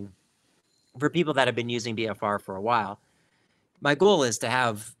 coaching for people that have been using BFR for a while. My goal is to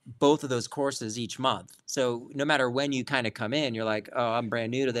have both of those courses each month. So no matter when you kind of come in, you're like, oh, I'm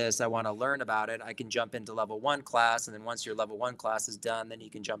brand new to this, I want to learn about it. I can jump into level 1 class. And then once your level 1 class is done, then you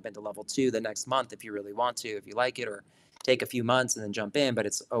can jump into level 2 the next month if you really want to, if you like it, or take a few months and then jump in. But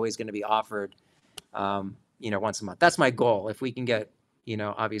it's always going to be offered, once a month. That's my goal. If we can get,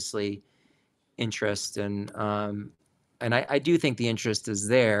 obviously interest and I do think the interest is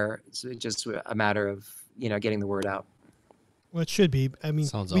there. It's just a matter of, getting the word out. Well, it should be. I mean,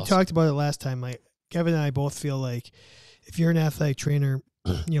 Sounds we awesome. talked about it last time. Kevin and I both feel like if you're an athletic trainer,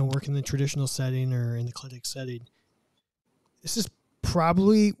 working in the traditional setting or in the clinic setting, this is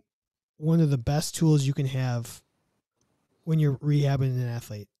probably one of the best tools you can have when you're rehabbing an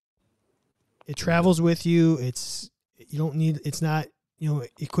athlete. It travels with you. It's not,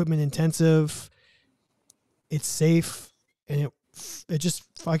 equipment intensive. It's safe, and it just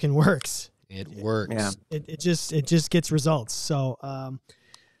fucking works. It works. Yeah. It just gets results. So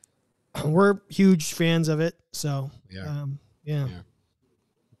we're huge fans of it. So yeah.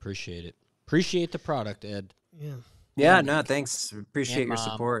 Appreciate it. Appreciate the product, Ed. Yeah. Yeah, no, thanks. Appreciate your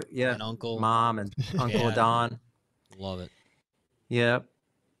support. Yeah. And Uncle. Mom and Uncle Don. Love it. Yep.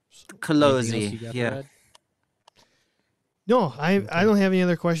 Kalozi. Yeah. No, I don't have any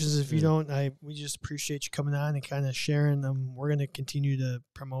other questions. If you don't, we just appreciate you coming on and kind of sharing them. We're going to continue to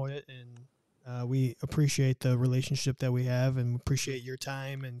promote it, and we appreciate the relationship that we have, and appreciate your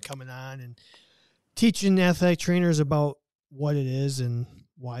time and coming on and teaching athletic trainers about what it is and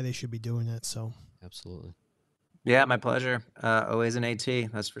why they should be doing it. So absolutely. Yeah, my pleasure. Always an AT,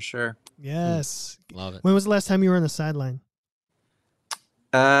 that's for sure. Yes. Love it. When was the last time you were on the sideline?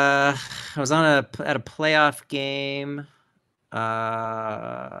 I was at a playoff game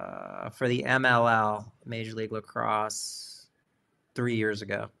for the MLL, Major League Lacrosse, 3 years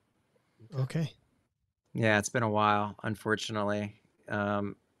ago. Okay. Yeah, it's been a while, unfortunately.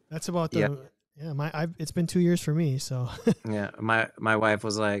 That's about it's been 2 years for me, so. Yeah, my wife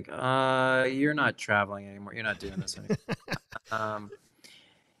was like, you're not traveling anymore. You're not doing this anymore.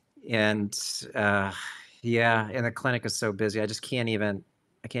 And the clinic is so busy. I just can't even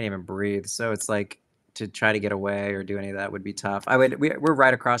breathe. So it's like, to try to get away or do any of that would be tough. We're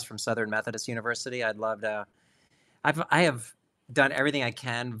right across from Southern Methodist University. I'd love to. I have done everything I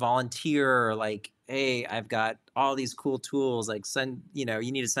can, volunteer, or like, hey, I've got all these cool tools. Like, you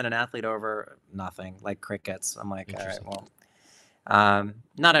need to send an athlete over. Nothing, like crickets. I'm like, all right, well,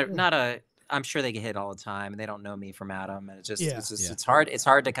 not a. I'm sure they get hit all the time, and they don't know me from Adam, and it's hard. It's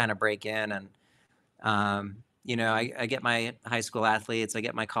hard to kind of break in, and I get my high school athletes, I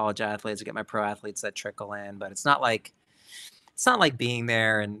get my college athletes, I get my pro athletes that trickle in, but it's not like being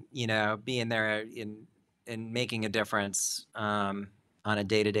there and, being there in making a difference on a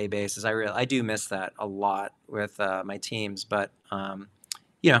day-to-day basis. I do miss that a lot with my teams, but, I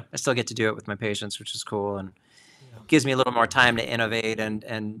still get to do it with my patients, which is cool, and gives me a little more time to innovate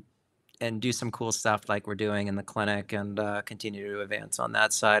and do some cool stuff like we're doing in the clinic, and continue to advance on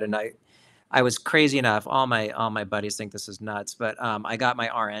that side. And I was crazy enough. All my buddies think this is nuts, but I got my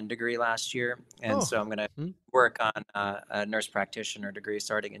RN degree last year, and so I'm going to work on a nurse practitioner degree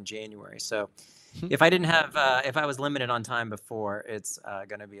starting in January. So if I was limited on time before, it's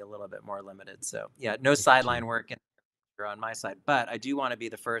going to be a little bit more limited. So yeah, no sideline work on my side, but I do want to be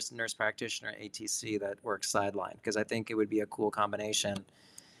the first nurse practitioner at ATC that works sideline, because I think it would be a cool combination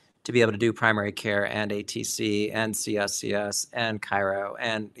to be able to do primary care and ATC and CSCS and Chiro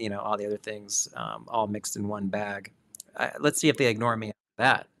and, all the other things, all mixed in one bag. Let's see if they ignore me after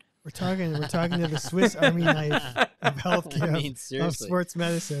that. We're talking to the Swiss Army knife of healthcare, of sports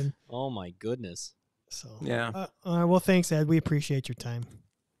medicine. Oh my goodness. So yeah. Well, thanks, Ed. We appreciate your time.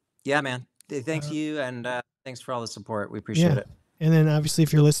 Yeah, man. Thanks you, and thanks for all the support. We appreciate it. And then obviously,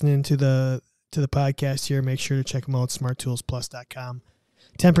 if you're listening to the podcast here, make sure to check them out, smarttoolsplus.com.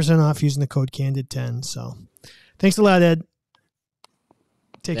 10% off using the code CANDID10. So thanks a lot, Ed.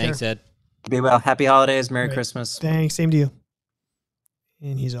 Take Thanks, care. Ed. Be well. Happy holidays. Merry Right. Christmas. Thanks. Same to you.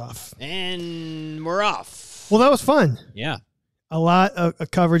 And he's off. And we're off. Well, that was fun. Yeah. A lot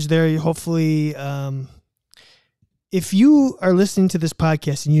of coverage there. Hopefully, if you are listening to this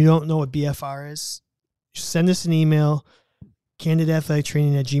podcast and you don't know what BFR is, send us an email,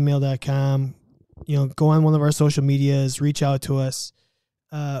 candidathletictraining@gmail.com. Go on one of our social medias, reach out to us.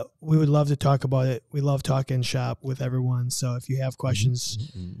 We would love to talk about it. We love talking shop with everyone. So if you have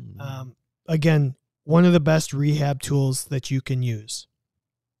questions, again, one of the best rehab tools that you can use,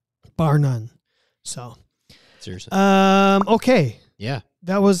 bar none. So seriously. Okay. Yeah.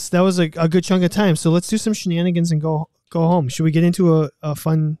 That was a good chunk of time. So let's do some shenanigans and go home. Should we get into a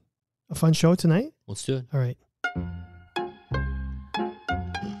fun show tonight? Let's do it. All right.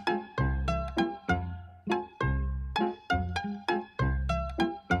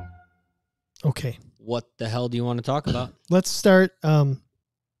 Okay. What the hell do you want to talk about? Let's start with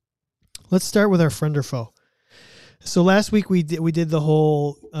our friend or foe. So last week we did the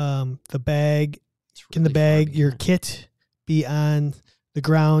whole the bag. Can the bag, your kit, be on the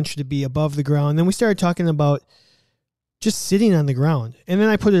ground? Should it be above the ground? Then we started talking about just sitting on the ground. And then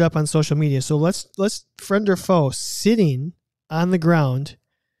I put it up on social media. So let's friend or foe, sitting on the ground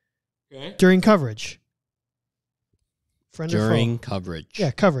during coverage. Friend or foe. During coverage.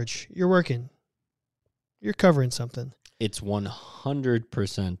 Yeah, coverage. You're working. You're covering something. It's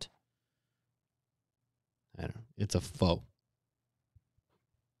 100%. I don't know. It's a foe.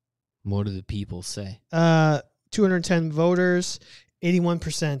 What do the people say? 210 voters,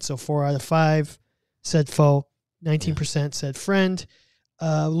 81%. So 4 out of 5 said foe. 19% said friend.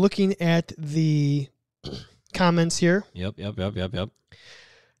 Looking at the comments here. Yep.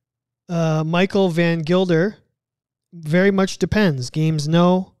 Michael Van Gilder, very much depends. Games,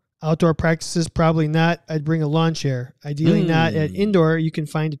 no. Outdoor practices, probably not. I'd bring a lawn chair. Ideally not. At indoor, you can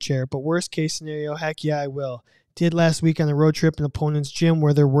find a chair. But worst case scenario, heck yeah, I will. Did last week on the road trip in opponent's gym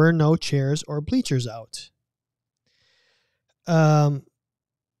where there were no chairs or bleachers out.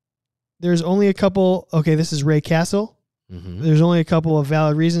 There's only a couple. Okay, this is Ray Castle. Mm-hmm. There's only a couple of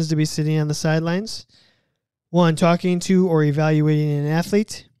valid reasons to be sitting on the sidelines. 1, talking to or evaluating an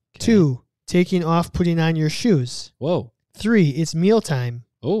athlete. Okay. 2, taking off, putting on your shoes. Whoa. 3, it's mealtime.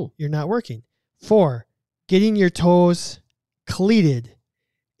 Oh. You're not working. 4, getting your toes cleated.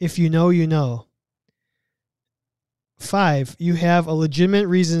 If you know, you know. 5, you have a legitimate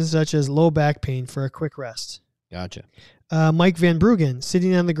reason such as low back pain for a quick rest. Gotcha. Mike Van Bruggen,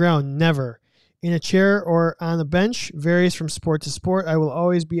 sitting on the ground, never. In a chair or on a bench, varies from sport to sport. I will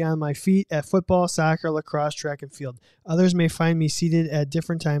always be on my feet at football, soccer, lacrosse, track, and field. Others may find me seated at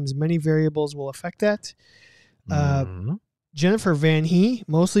different times. Many variables will affect that. Jennifer Van He,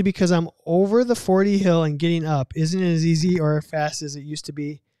 mostly because I'm over the 40 hill and getting up. Isn't as easy or fast as it used to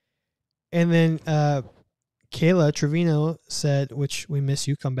be. And then Kayla Trevino said, which we miss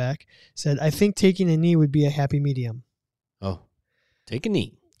you, come back, said, I think taking a knee would be a happy medium. Oh, take a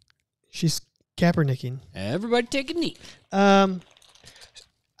knee. She's Kaepernicking. Everybody take a knee. I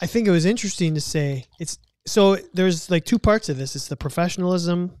think it was interesting to say so there's like 2 parts of this. It's the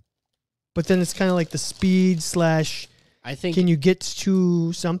professionalism, but then it's kind of like the speed / I think can you get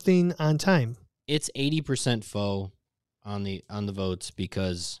to something on time? It's 80% foe on the votes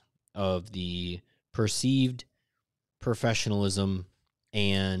because of the perceived professionalism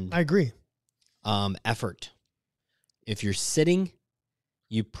and I agree. Effort. If you're sitting,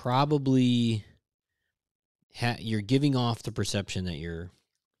 you probably you're giving off the perception that you're,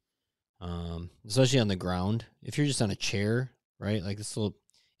 especially on the ground. If you're just on a chair, right? Like this little,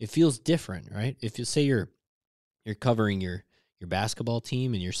 it feels different, right? If you say you're covering your basketball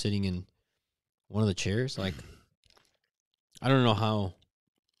team and you're sitting in one of the chairs, like I don't know how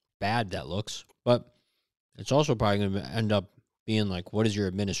bad that looks, but it's also probably going to end up being like, what is your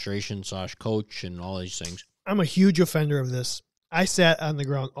administration / coach and all these things. I'm a huge offender of this. I sat on the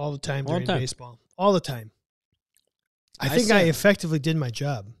ground all the time during baseball. All the time. I think I effectively did my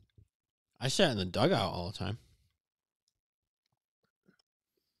job. I sat in the dugout all the time.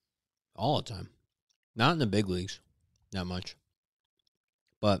 All the time. Not in the big leagues. Not much.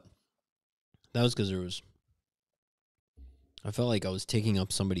 But that was because I felt like I was taking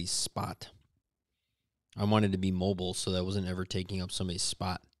up somebody's spot. I wanted to be mobile so that I wasn't ever taking up somebody's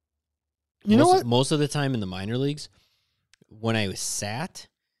spot. You know what? Most of the time in the minor leagues, when I was sat,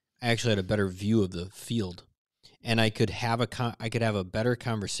 I actually had a better view of the field, and I could have a better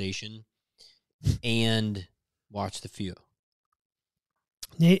conversation and watch the field.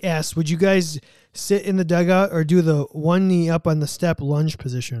 Nate asks, would you guys sit in the dugout or do the one knee up on the step lunge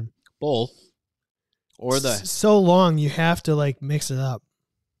position? Both. Or the so long you have to like mix it up.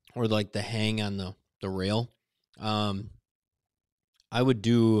 or like the hang on the rail. I would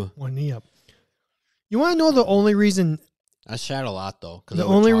do one knee up. You want to know the only reason? I shat a lot though. The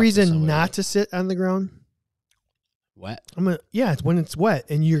only reason not to sit on the ground? Wet. It's when it's wet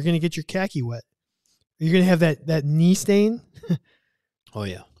and you're gonna get your khaki wet. You're gonna have that knee stain. Oh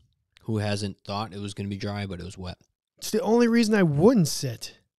yeah. Who hasn't thought it was gonna be dry, but it was wet? It's the only reason I wouldn't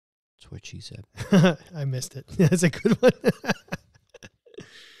sit. That's what she said. I missed it. That's a good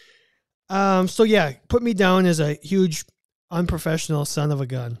one. So yeah, put me down as a huge unprofessional son of a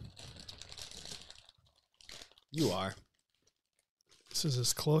gun. You are. This is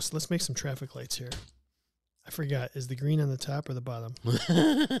as close. Let's make some traffic lights here. I forgot. Is the green on the top or the bottom?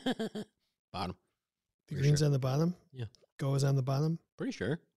 Bottom. The green's on the bottom? Yeah. Go is on the bottom? Pretty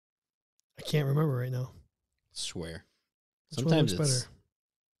sure. I can't remember right now. Swear. Which Sometimes one looks it's better?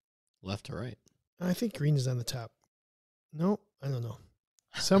 left to right. I think green is on the top. No, I don't know.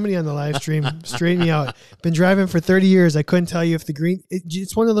 Somebody on the live stream straighten me out. Been driving for 30 years. I couldn't tell you if the green.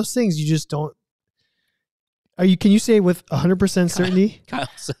 It's one of those things you just don't. Can you say with 100% certainty? Kyle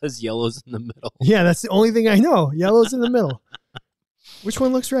says yellow's in the middle. Yeah, that's the only thing I know. Yellow's in the middle. Which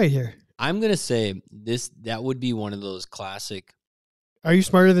one looks right here? I'm gonna say that would be one of those classic. Are you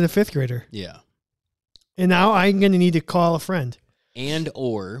smarter than a fifth grader? Yeah. And now I'm gonna need to call a friend. And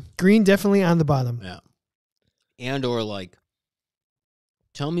or green definitely on the bottom. Yeah. And or like,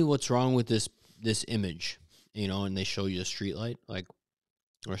 tell me what's wrong with this image, and they show you a street light, like,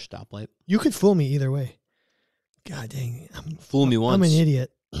 or a stoplight. You could fool me either way. God dang. Fool me once. I'm an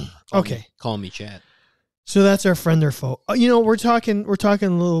idiot. Okay. Call me Chad. So that's our friend or foe. We're talking a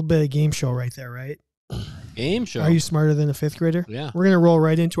little bit of game show right there, right? Game show. Are you smarter than a fifth grader? Yeah. We're going to roll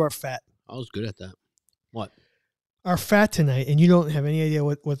right into our fat. I was good at that. What? Our fat tonight, and you don't have any idea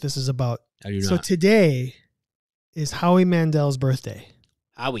what this is about. I do not. So today is Howie Mandel's birthday.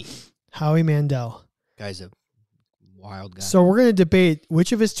 Howie Mandel. Guy's a wild guy. So we're going to debate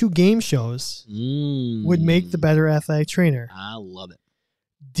which of his two game shows would make the better athletic trainer. I love it.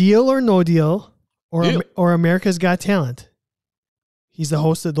 Deal or No Deal, Deal. or America's Got Talent. He's the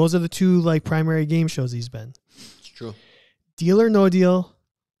host of those are the two primary game shows he's been. It's true. Deal or No Deal,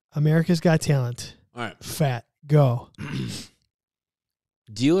 America's Got Talent. All right. Fat. Go.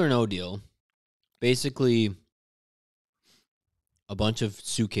 Deal or No Deal. Basically, a bunch of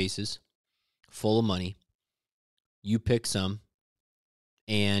suitcases full of money. You pick some,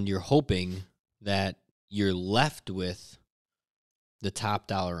 and you're hoping that you're left with the top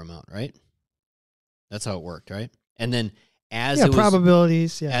dollar amount, right? That's how it worked, right? And then as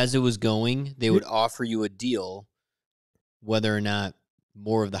it was going, they would offer you a deal, whether or not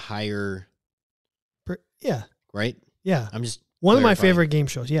more of the higher. Right? Yeah. I'm just one of my favorite game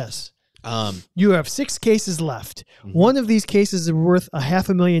shows. Yes. You have 6 cases left. Mm-hmm. One of these cases is worth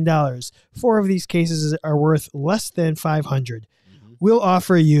 $500,000. 4 of these cases are worth less than $500. Mm-hmm. We'll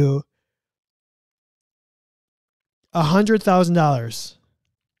offer you $100,000.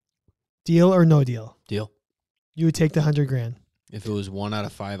 Deal or no deal? Deal. You would take the $100,000 if it was 1 out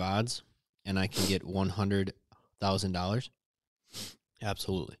of 5 odds, and I can get $100,000.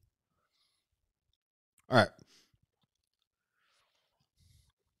 Absolutely. All right.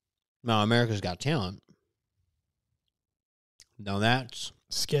 Now, America's Got Talent. Now that's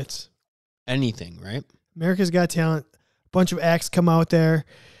skits. Anything, right? America's Got Talent. A bunch of acts come out there,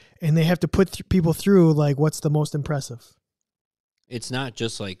 and they have to put people through, what's the most impressive. It's not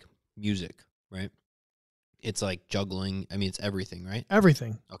just like music, right? It's like juggling. I mean, it's everything, right?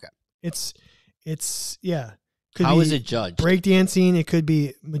 Everything. Okay. It's yeah. How is it judged? Breakdancing. It could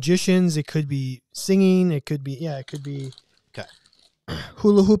be magicians. It could be singing. It could be okay.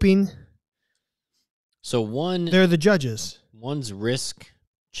 Hula hooping. So they're the judges. One's risk,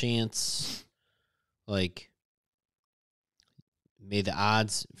 chance, may the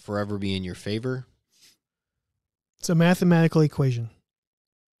odds forever be in your favor. It's a mathematical equation.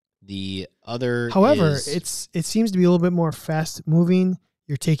 The other, however, it seems to be a little bit more fast moving.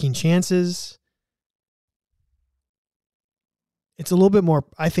 You're taking chances. It's a little bit more,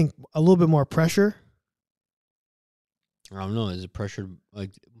 I think, pressure. I don't know. Is it pressure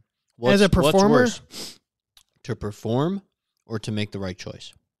as a performer? What's worse, to perform or to make the right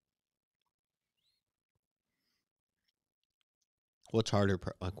choice? What's harder?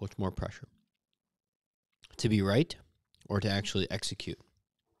 What's more pressure? To be right or to actually execute?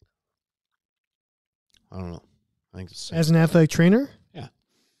 I don't know. I think it's the same. As an athletic trainer? Yeah.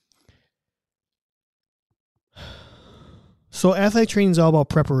 So athletic training is all about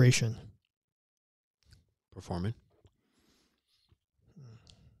preparation. Performing.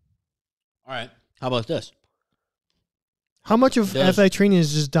 All right. How about this? How much of athletic training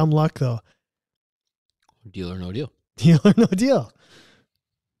is just dumb luck, though? Deal or no deal. Deal or no deal.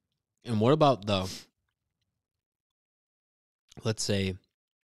 And what about let's say,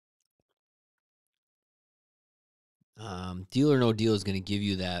 deal or no deal is going to give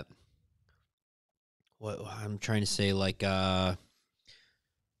you that, what I'm trying to say, like, out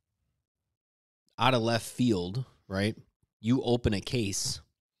of left field, right? You open a case,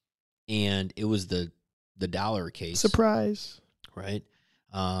 and it was the dollar case. Surprise. Right?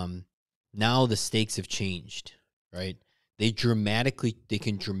 Now the stakes have changed, right? They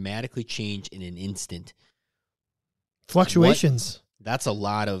can dramatically change in an instant. Fluctuations. That's a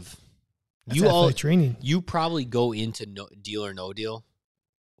lot of training. You probably go into deal or no deal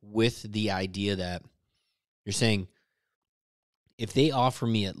with the idea that you're saying, if they offer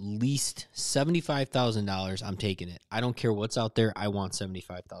me at least $75,000, I'm taking it. I don't care what's out there. I want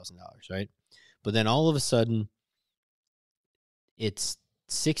 $75,000, right? But then all of a sudden, it's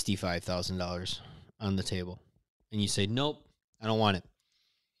 $65,000 on the table. And you say, nope, I don't want it.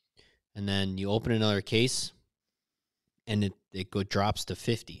 And then you open another case, and it drops to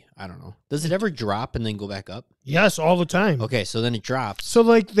 50. I don't know. Does it ever drop and then go back up? Yes, all the time. Okay, so then it drops. So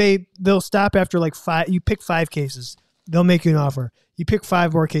like they'll stop after like 5. You pick 5 cases, they'll make you an offer. You pick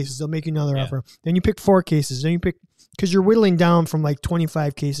 5 more cases, they'll make you another offer. Then you pick 4 cases. Then you pick, because you're whittling down from like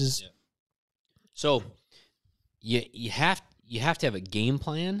 25 cases. Yeah. So you have to have a game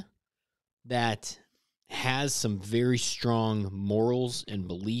plan that has some very strong morals and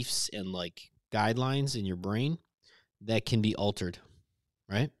beliefs and like guidelines in your brain that can be altered,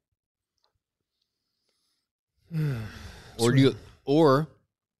 right? Or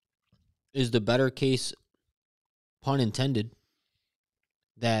is the better case, pun intended,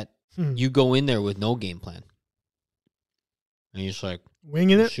 that you go in there with no game plan and you're just like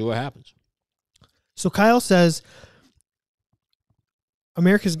winging it, see what happens. So Kyle says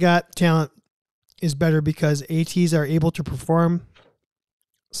America's Got Talent is better because ATs are able to perform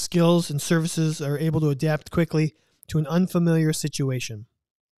skills and services, are able to adapt quickly to an unfamiliar situation.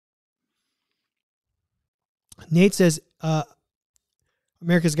 Nate says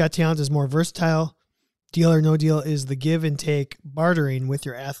America's Got Talent is more versatile. Deal or no deal is the give and take bartering with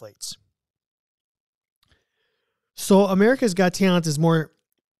your athletes. So America's Got Talent is more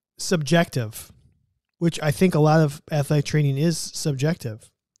subjective, which I think a lot of athletic training is subjective.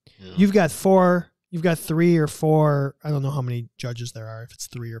 Yeah. You've got 3 or 4. I don't know how many judges there are, if it's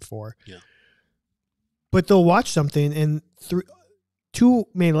 3 or 4. Yeah. But they'll watch something and 2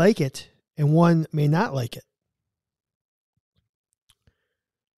 may like it and 1 may not like it.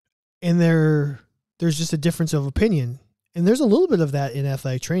 And there's just a difference of opinion. And there's a little bit of that in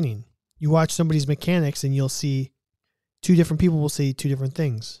athletic training. You watch somebody's mechanics and you'll see 2 different people will say 2 different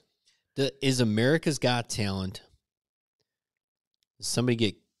things. Is America's Got Talent,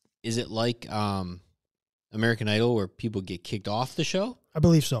 is it like American Idol where people get kicked off the show? I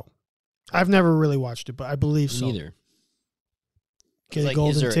believe so. I've never really watched it, but I believe so. Neither. Get a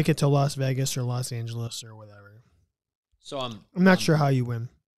golden ticket to Las Vegas or Los Angeles or whatever. So I'm not sure how you win.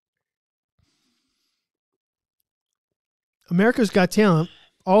 America's Got Talent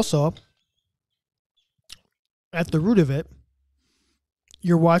also, at the root of it,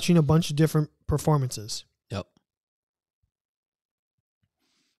 you're watching a bunch of different performances. Yep.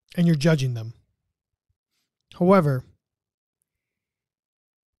 And you're judging them. However,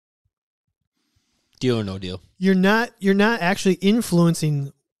 deal or no deal, you're not actually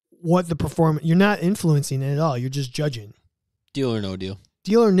influencing what the performance. You're not influencing it at all. You're just judging. Deal or no deal.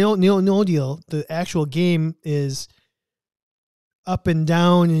 Deal or no deal. The actual game is up and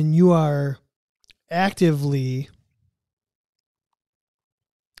down, and you are actively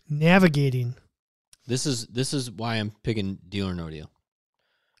navigating. This is why I'm picking deal or no deal.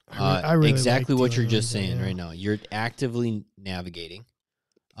 I really exactly like what you're just deal, saying right now. You're actively navigating.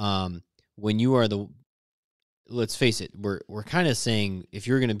 When you are let's face it, we're kind of saying if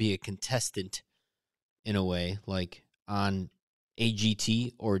you're going to be a contestant in a way, like on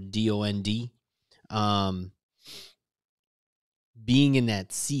AGT or DOND, being in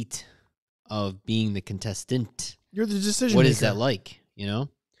that seat of being the contestant, you're the decision what maker. is that like, you know?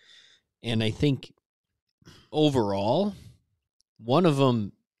 And I think overall, one of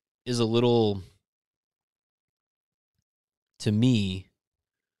them is a little, to me,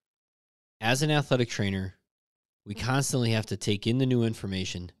 as an athletic trainer, we constantly have to take in the new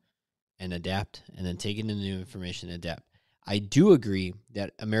information and adapt, and then take in the new information and adapt. I do agree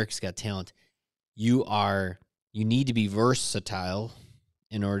that America's Got Talent, you need to be versatile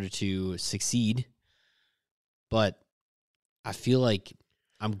in order to succeed, but I feel like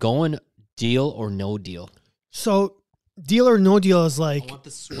I'm going deal or no deal. So Deal or no deal is like, I want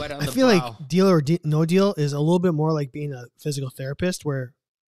the sweat on I the feel brow. like deal or no deal is a little bit more like being a physical therapist where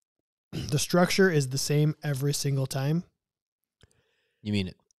the structure is the same every single time. You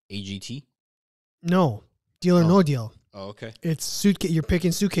mean AGT? No, deal or no deal. Oh, okay. It's suitcase. You're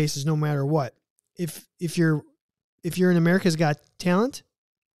picking suitcases no matter what. If you're in America's Got Talent,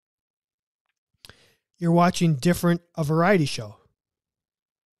 you're watching a variety show.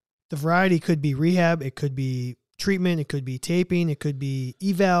 The variety could be rehab, it could be treatment, it could be taping, it could be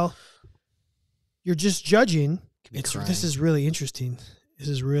eval. You're just judging. This is really interesting. This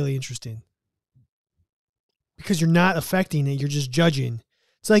is really interesting. Because you're not affecting it, you're just judging.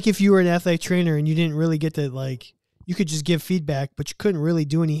 It's like if you were an athletic trainer and you didn't really get to, like, you could just give feedback, but you couldn't really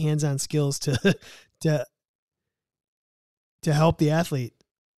do any hands-on skills to help the athlete.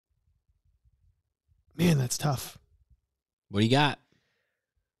 Man, that's tough. What do you got?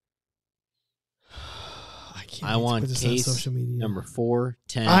 I want case social media. number 4,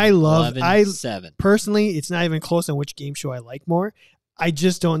 10, I 11, 7. Personally, it's not even close on which game show I like more. I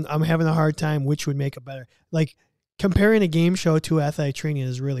just don't. I'm having a hard time which would make it better. Like, comparing a game show to athletic training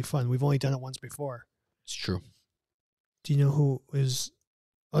is really fun. We've only done it once before. It's true. Do you know who was?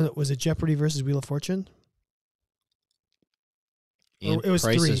 Oh, was it Jeopardy versus Wheel of Fortune? And it was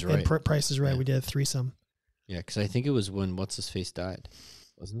Price 3. Is Right. And Price is Right. Yeah. We did a threesome. Yeah, because I think it was when What's His Face died,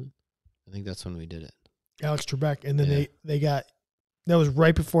 wasn't it? I think that's when we did it. Alex Trebek, and then they got, that was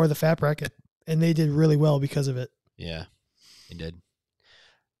right before the Fat Bracket, and they did really well because of it. Yeah, they did.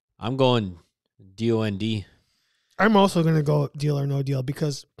 I'm going DOND. I'm also going to go deal or no deal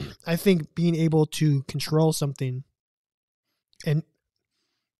because I think being able to control something and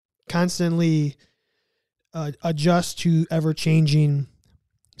constantly adjust to ever-changing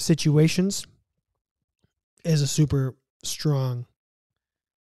situations is a super strong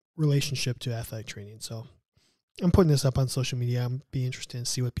relationship to athletic training. So I'm putting this up on social media. I'm be interested to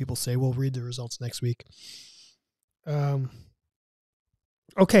see what people say. We'll read the results next week.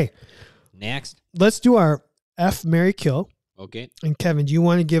 Okay. Next. Let's do our F, Marry, Kill. Okay. And Kevin, do you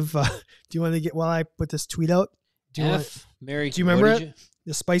want to give, while I put this tweet out? Do you remember it?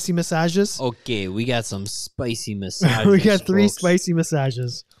 The spicy massages? Okay, we got some spicy massages. We got 3 folks. spicy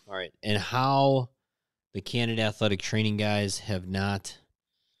massages. All right. And how the Canada Athletic Training guys have not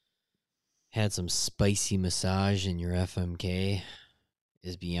had some spicy massage in your FMK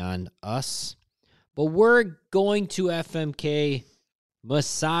is beyond us. But we're going to FMK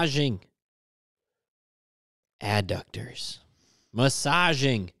massaging adductors,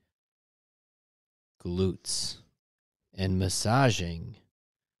 massaging glutes, and massaging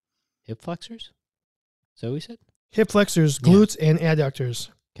hip flexors. Is that what we said? Hip flexors, glutes, and adductors.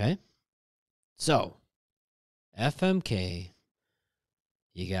 Okay. So, FMK,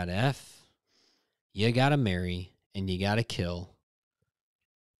 you got F, you got to marry, and you got to kill.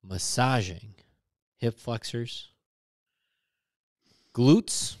 Massaging hip flexors,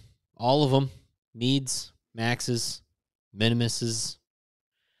 glutes, all of them, medes, maxes, minimuses,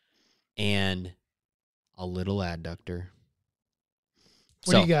 and a little adductor.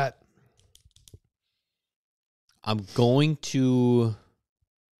 What do you got? I'm going to...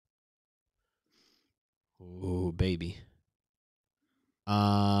 Ooh, baby.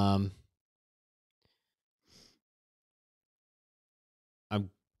 I'm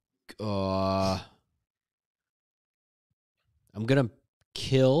gonna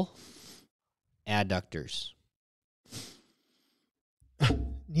kill adductors.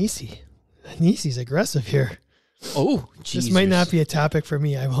 Nisi's aggressive here. Oh, Jesus. This might not be a topic for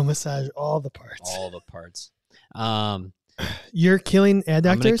me. I will massage all the parts. All the parts. You're killing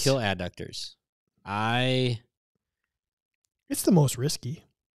adductors? I'm gonna kill adductors. It's the most risky.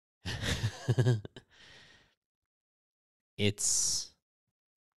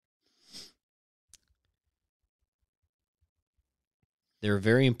 They're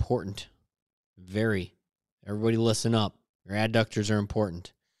very important. Everybody listen up. Your adductors are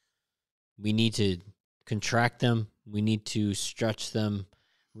important. We need to contract them. We need to stretch them.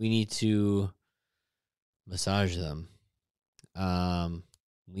 We need to massage them.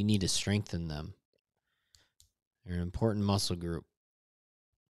 We need to strengthen them. They're an important muscle group.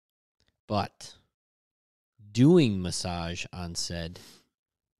 But doing massage on said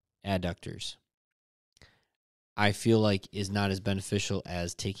adductors, I feel like is not as beneficial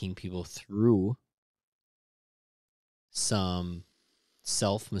as taking people through some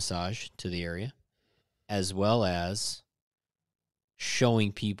self-massage to the area, as well as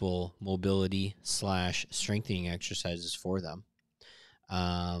showing people mobility / strengthening exercises for them.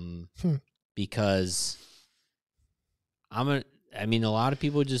 Because a lot of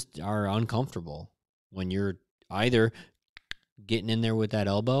people just are uncomfortable when you're either getting in there with that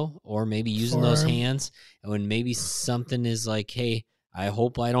elbow or maybe using those hands. And when maybe something is like, hey, I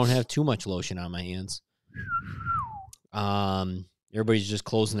hope I don't have too much lotion on my hands. Everybody's just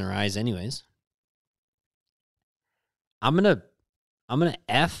closing their eyes anyways. I'm gonna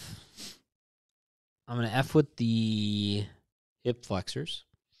F with the hip flexors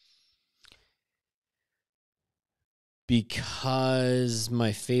because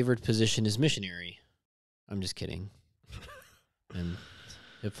my favorite position is missionary. I'm just kidding. And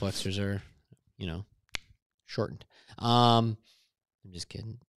hip flexors are, shortened. I'm just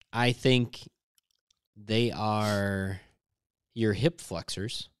kidding. I think they are your hip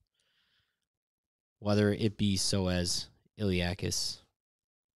flexors, whether it be psoas, iliacus,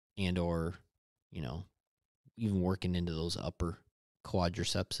 and or, even working into those upper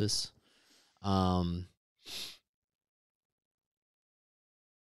quadricepses.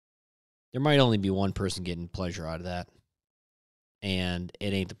 There might only be one person getting pleasure out of that, and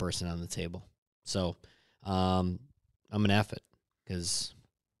it ain't the person on the table. So I'm going to F it because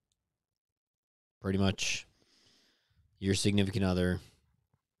pretty much your significant other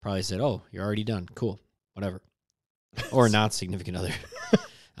probably said, oh, you're already done. Cool. Whatever. Or not significant other.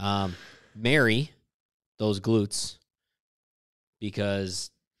 Marry those glutes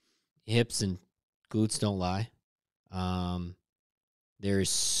because hips and glutes don't lie. There's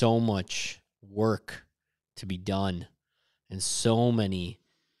so much work to be done and so many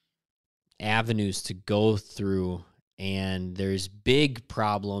avenues to go through, and there's big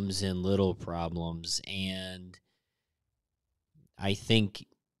problems and little problems. And I think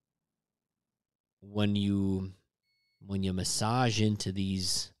when you massage into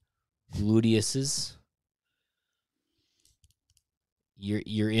these gluteuses,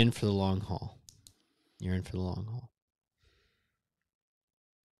 you're in for the long haul. You're in for the long haul.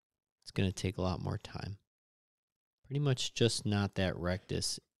 It's going to take a lot more time. Pretty much just not that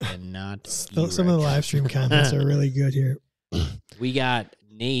rectus and not some of the live stream comments are really good here. We got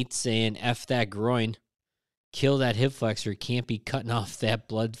Nate saying, F that groin. Kill that hip flexor. Can't be cutting off that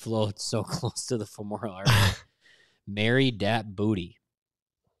blood flow. It's so close to the femoral artery. Marry that booty.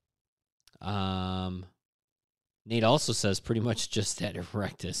 Nate also says pretty much just that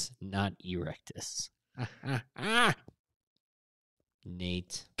erectus, not erectus.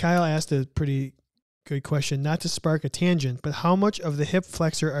 Nate. Kyle asked a pretty good question, not to spark a tangent, but how much of the hip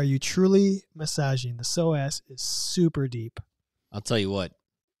flexor are you truly massaging? The psoas is super deep. I'll tell you what.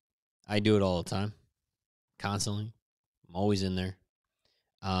 I do it all the time. Constantly. I'm always in there.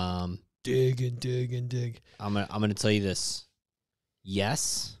 Dig and dig and dig. I'm gonna tell you this.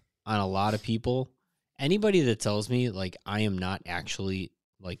 Yes, on a lot of people, anybody that tells me like I am not actually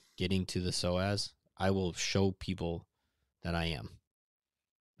like getting to the psoas, I will show people that I am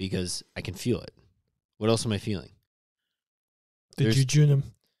because I can feel it. What else am I feeling? Did you june him?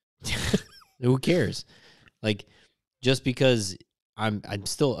 Who cares? Like just because I'm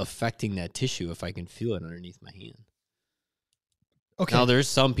still affecting that tissue if I can feel it underneath my hand. Okay. Now there's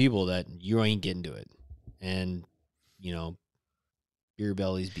some people that you ain't getting to it, and beer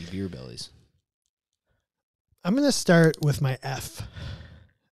bellies be beer bellies. I'm gonna start with my F.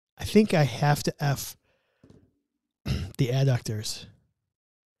 I think I have to F the adductors.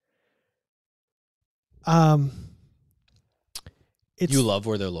 You love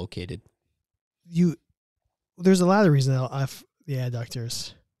where they're located. There's a lot of reasons I'll F the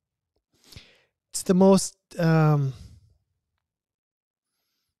adductors. It's the most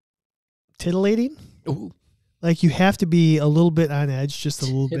titillating. Ooh. Like you have to be a little bit on edge, just a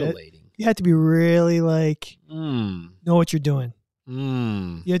little bit. You have to be really like know what you're doing.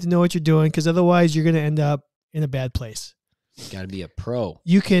 You have to know what you're doing because otherwise you're going to end up in a bad place. Got to be a pro.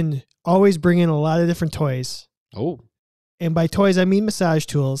 You can always bring in a lot of different toys. Oh. And by toys, I mean massage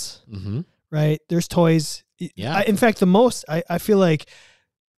tools. Mm-hmm. Right? There's toys. Yeah. In fact, the most, I feel like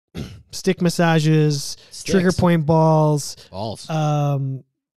stick massages, trigger point balls.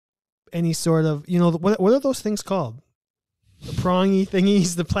 Any sort of, what are those things called? The prongy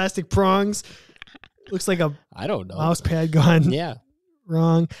thingies, the plastic prongs. Looks like a I don't know mouse pad gone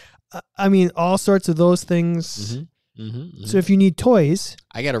wrong. I mean, all sorts of those things. Mm-hmm. Mm-hmm. Mm-hmm. So if you need toys,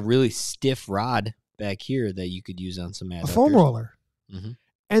 I got a really stiff rod back here that you could use on some adductors. A foam roller. Mm-hmm.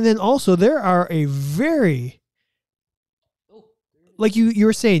 And then also there are a very, like you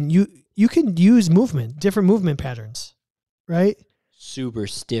were saying, you can use different movement patterns, right? Super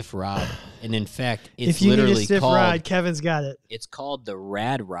stiff rod. And in fact, it's if you literally need a stiff called, rod, Kevin's got it. It's called the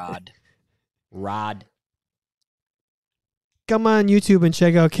rad rod. Rod. Come on YouTube and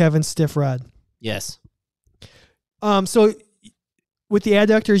check out Kevin's stiff rod. Yes. So with the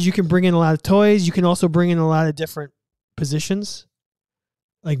adductors, you can bring in a lot of toys. You can also bring in a lot of different positions,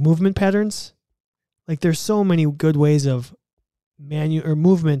 like movement patterns. Like there's so many good ways of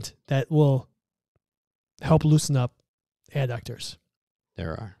movement that will help loosen up adductors.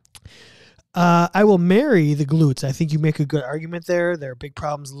 There are. I will marry the glutes. I think you make a good argument there. There are big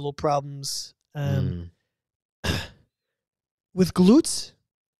problems, little problems. With glutes.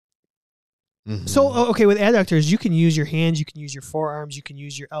 Mm-hmm. So, okay, with adductors, you can use your hands, you can use your forearms, you can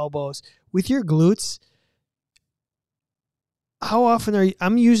use your elbows. With your glutes, how often are you?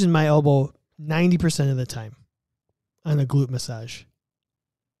 I'm using my elbow 90% of the time on a glute massage.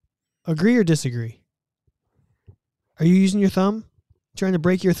 Agree or disagree? Are you using your thumb? Trying to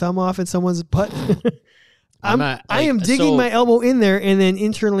break your thumb off in someone's butt? I am digging my elbow in there and then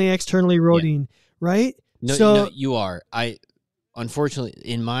internally, externally rotating, right? No, you are. Unfortunately,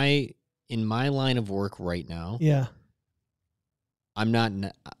 in my line of work right now, I'm not.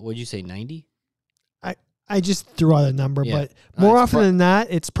 What'd you say? 90? I just threw out a number, but more often than not,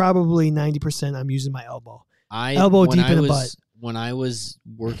 it's probably 90%. I'm using my elbow. Elbow deep in the butt. When I was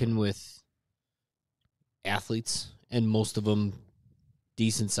working with athletes, and most of them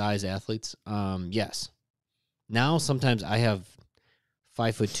decent sized athletes, yes. Now sometimes I have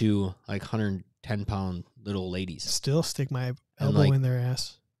 5'2", like 110-pound little ladies. Still stick my elbow in their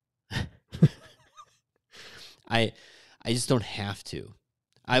ass. I just don't have to.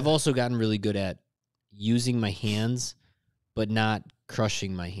 I've also gotten really good at using my hands, but not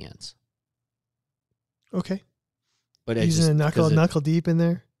crushing my hands. Okay. But using a knuckle deep in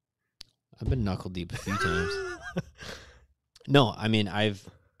there. I've been knuckle deep a few times. No, I mean I've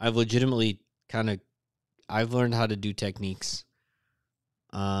legitimately I've learned how to do techniques.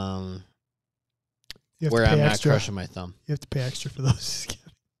 Where I'm not crushing my thumb. You have to pay extra for those.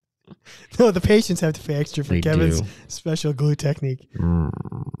 No, the patients have to pay extra for Kevin's special glue technique.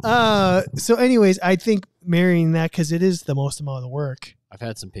 So anyways, I think marrying that, because it is the most amount of work. I've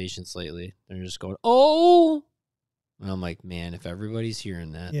had some patients lately. They're just going, oh. And I'm like, man, if everybody's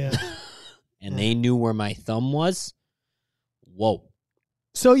hearing that. Yeah. And they knew where my thumb was. Whoa.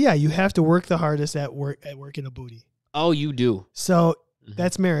 So yeah, you have to work the hardest at working a booty. Oh, you do. So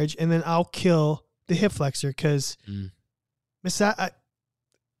that's marriage. And then I'll kill the hip flexor because massage,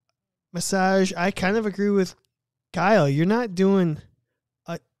 I kind of agree with Kyle. You're not doing,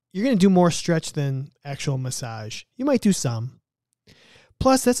 you're going to do more stretch than actual massage. You might do some.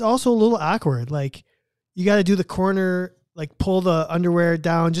 Plus, that's also a little awkward. Like, you got to do the corner, like pull the underwear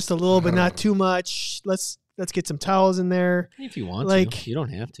down just a little, but not too much. Let's get some towels in there. If you want to, you don't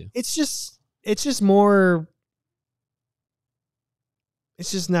have to. It's just more.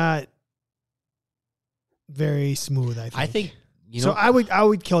 It's just not very smooth. I think. So I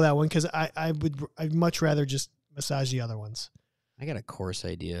would kill that one because I'd much rather just massage the other ones. I got a course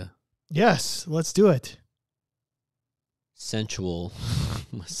idea. Yes, let's do it. Sensual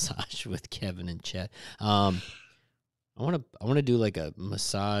massage with Kevin and Chet. I want to do like a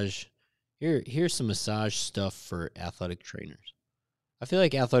massage. Here's some massage stuff for athletic trainers. I feel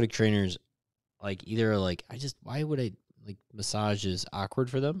like athletic trainers, like either like why would I like massage is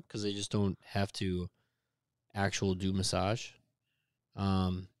awkward for them because they just don't have to do massage. I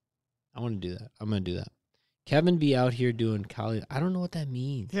want to do that. I'm gonna do that. Kevin be out here doing Kali. I don't know what that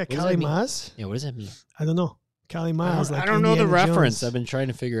means. Yeah, Kali Mas. Yeah, what does that mean? I don't know. Kali Mas. I don't know the reference. I've been trying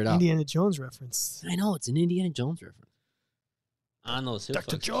to figure it out. Indiana Jones reference. I know it's an Indiana Jones reference. On those hip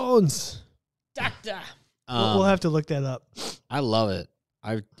Dr. flexors. Jones. Doctor. We'll have to look that up. I love it.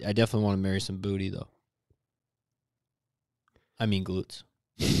 I definitely want to marry some booty though. I mean glutes.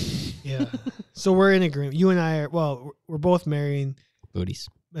 Yeah. So we're in agreement. You and I we're both marrying booties.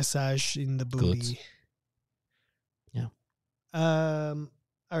 Massage in the booty. Glutes. Yeah.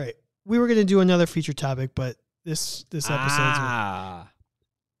 All right. We were gonna do another feature topic, but this episode's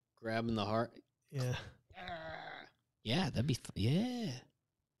grabbing the heart. Yeah. Yeah, that'd be yeah.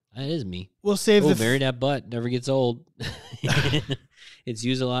 That is me. We'll save marry that butt. Never gets old. It's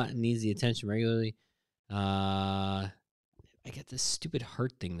used a lot and needs the attention regularly. I got this stupid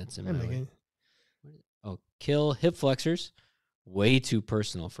heart thing that's in my way. Oh, kill hip flexors. Way too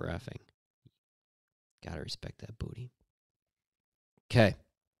personal for effing. Gotta respect that booty. Okay.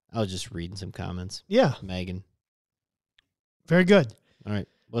 I was just reading some comments. Yeah. Megan. Very good. All right.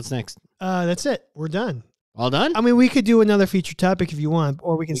 What's next? That's it. We're done. All done? I mean, we could do another feature topic if you want,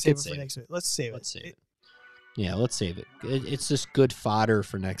 or we can save it for next week. Let's save it. Yeah, let's save it. It's just good fodder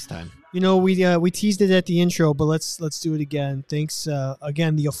for next time. You know, we teased it at the intro, but let's do it again. Thanks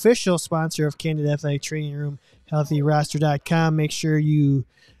again, the official sponsor of Candid Athletic Training Room, HealthyRoster.com. Make sure you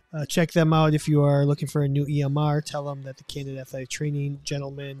Check them out if you are looking for a new EMR. Tell them that the Candid Athletic Training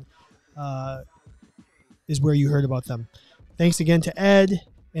gentleman is where you heard about them. Thanks again to Ed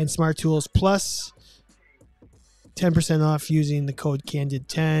and SmartTools Plus. 10% off using the code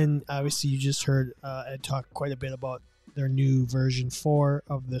CANDID10. Obviously, you just heard Ed talk quite a bit about their new version 4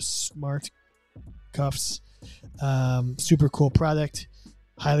 of the Smart Cuffs. Super cool product.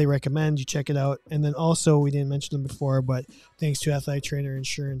 Highly recommend you check it out. And then also, we didn't mention them before, but thanks to Athletic Trainer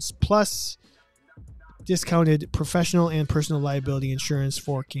Insurance Plus, discounted professional and personal liability insurance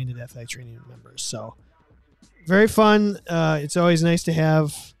for Candid Athletic Training members. So very fun. It's always nice to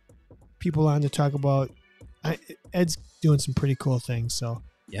have people on to talk about. Ed's doing some pretty cool things, so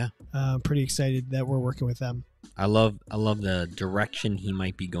yeah, I'm pretty excited that we're working with them. I love the direction he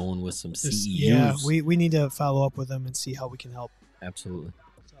might be going with some CEUs. Yeah, we need to follow up with them and see how we can help. Absolutely.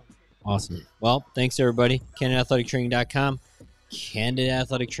 Awesome. Well, thanks everybody. CandidAthleticTraining.com,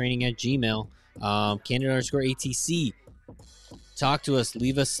 CandidAthleticTraining@gmail, Candid_ATC. Talk to us.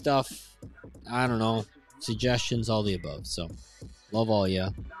 Leave us stuff. I don't know, suggestions, all the above. So, love all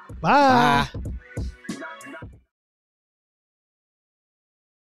ya. Bye. Bye.